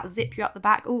into that, zip you up the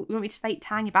back. Oh, you want me to fake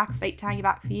tan your back or fake tan your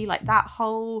back for you? Like that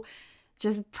whole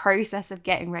just process of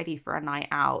getting ready for a night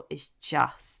out is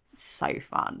just so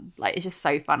fun. Like, it's just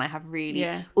so fun. I have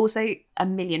really, also a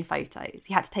million photos.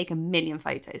 You had to take a million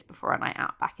photos before a night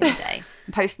out back in the day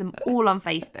and post them all on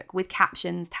Facebook with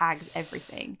captions, tags,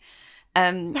 everything.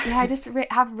 I just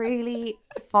have really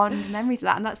fond memories of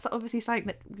that, and that's obviously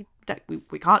something that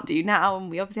we can't do now, and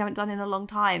we obviously haven't done in a long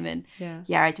time. And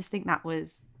I just think that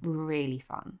was really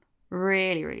fun,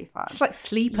 really, really fun. Just like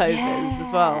sleepovers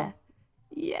as well.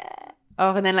 Yeah.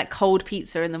 Oh, and then like cold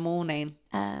pizza in the morning.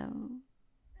 What?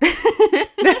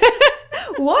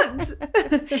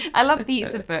 I love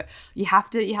pizza, but you have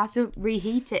to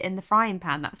reheat it in the frying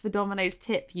pan. That's the Domino's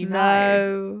tip, you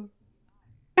know.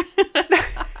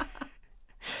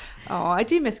 Oh, I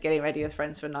do miss getting ready with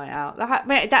friends for a night out.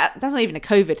 That's not even a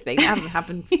COVID thing. That hasn't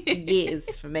happened for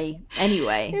years for me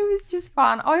anyway. It was just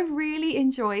fun. I've really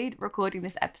enjoyed recording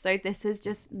this episode. This has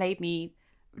just made me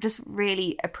just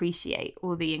really appreciate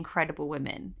all the incredible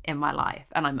women in my life.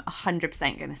 And I'm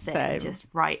 100% going to sit and just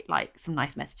write like some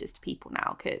nice messages to people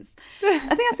now, because I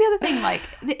think that's the other thing. Like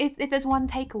if there's one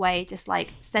takeaway, just like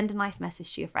send a nice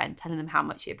message to your friend telling them how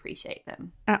much you appreciate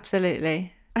them.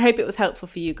 Absolutely. I hope it was helpful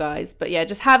for you guys. But yeah,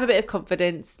 just have a bit of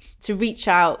confidence to reach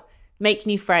out, make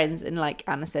new friends, and like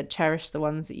Anna said, cherish the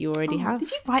ones that you already have.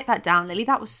 Did you write that down, Lily?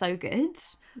 That was so good.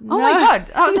 No. Oh my God,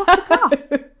 that was off the cuff.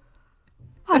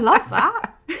 I love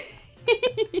that.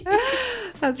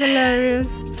 That's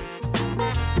hilarious.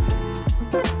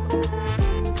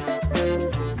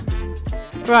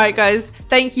 Right, guys,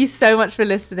 thank you so much for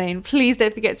listening. Please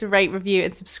don't forget to rate, review,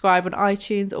 and subscribe on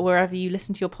iTunes or wherever you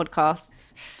listen to your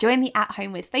podcasts. Join the At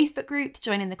Home With Facebook group to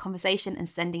join in the conversation and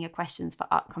sending your questions for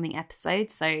upcoming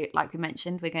episodes. So, like we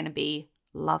mentioned, we're going to be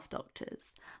love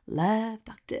doctors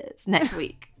next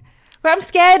week. Well, I'm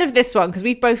scared of this one because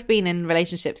we've both been in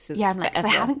relationships since I'm like, so I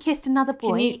haven't kissed another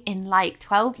boy in like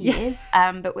 12 years,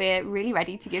 but we're really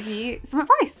ready to give you some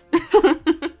advice.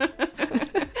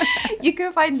 You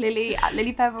can find Lily at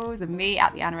Lily Pebbles and me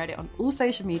at The Anna Edit on all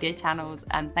social media channels.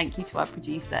 And thank you to our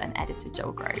producer and editor,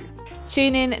 Joel Grove.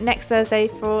 Tune in next Thursday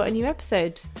for a new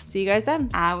episode. See you guys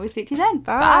then. And we'll speak to you then.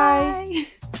 Bye.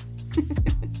 Bye.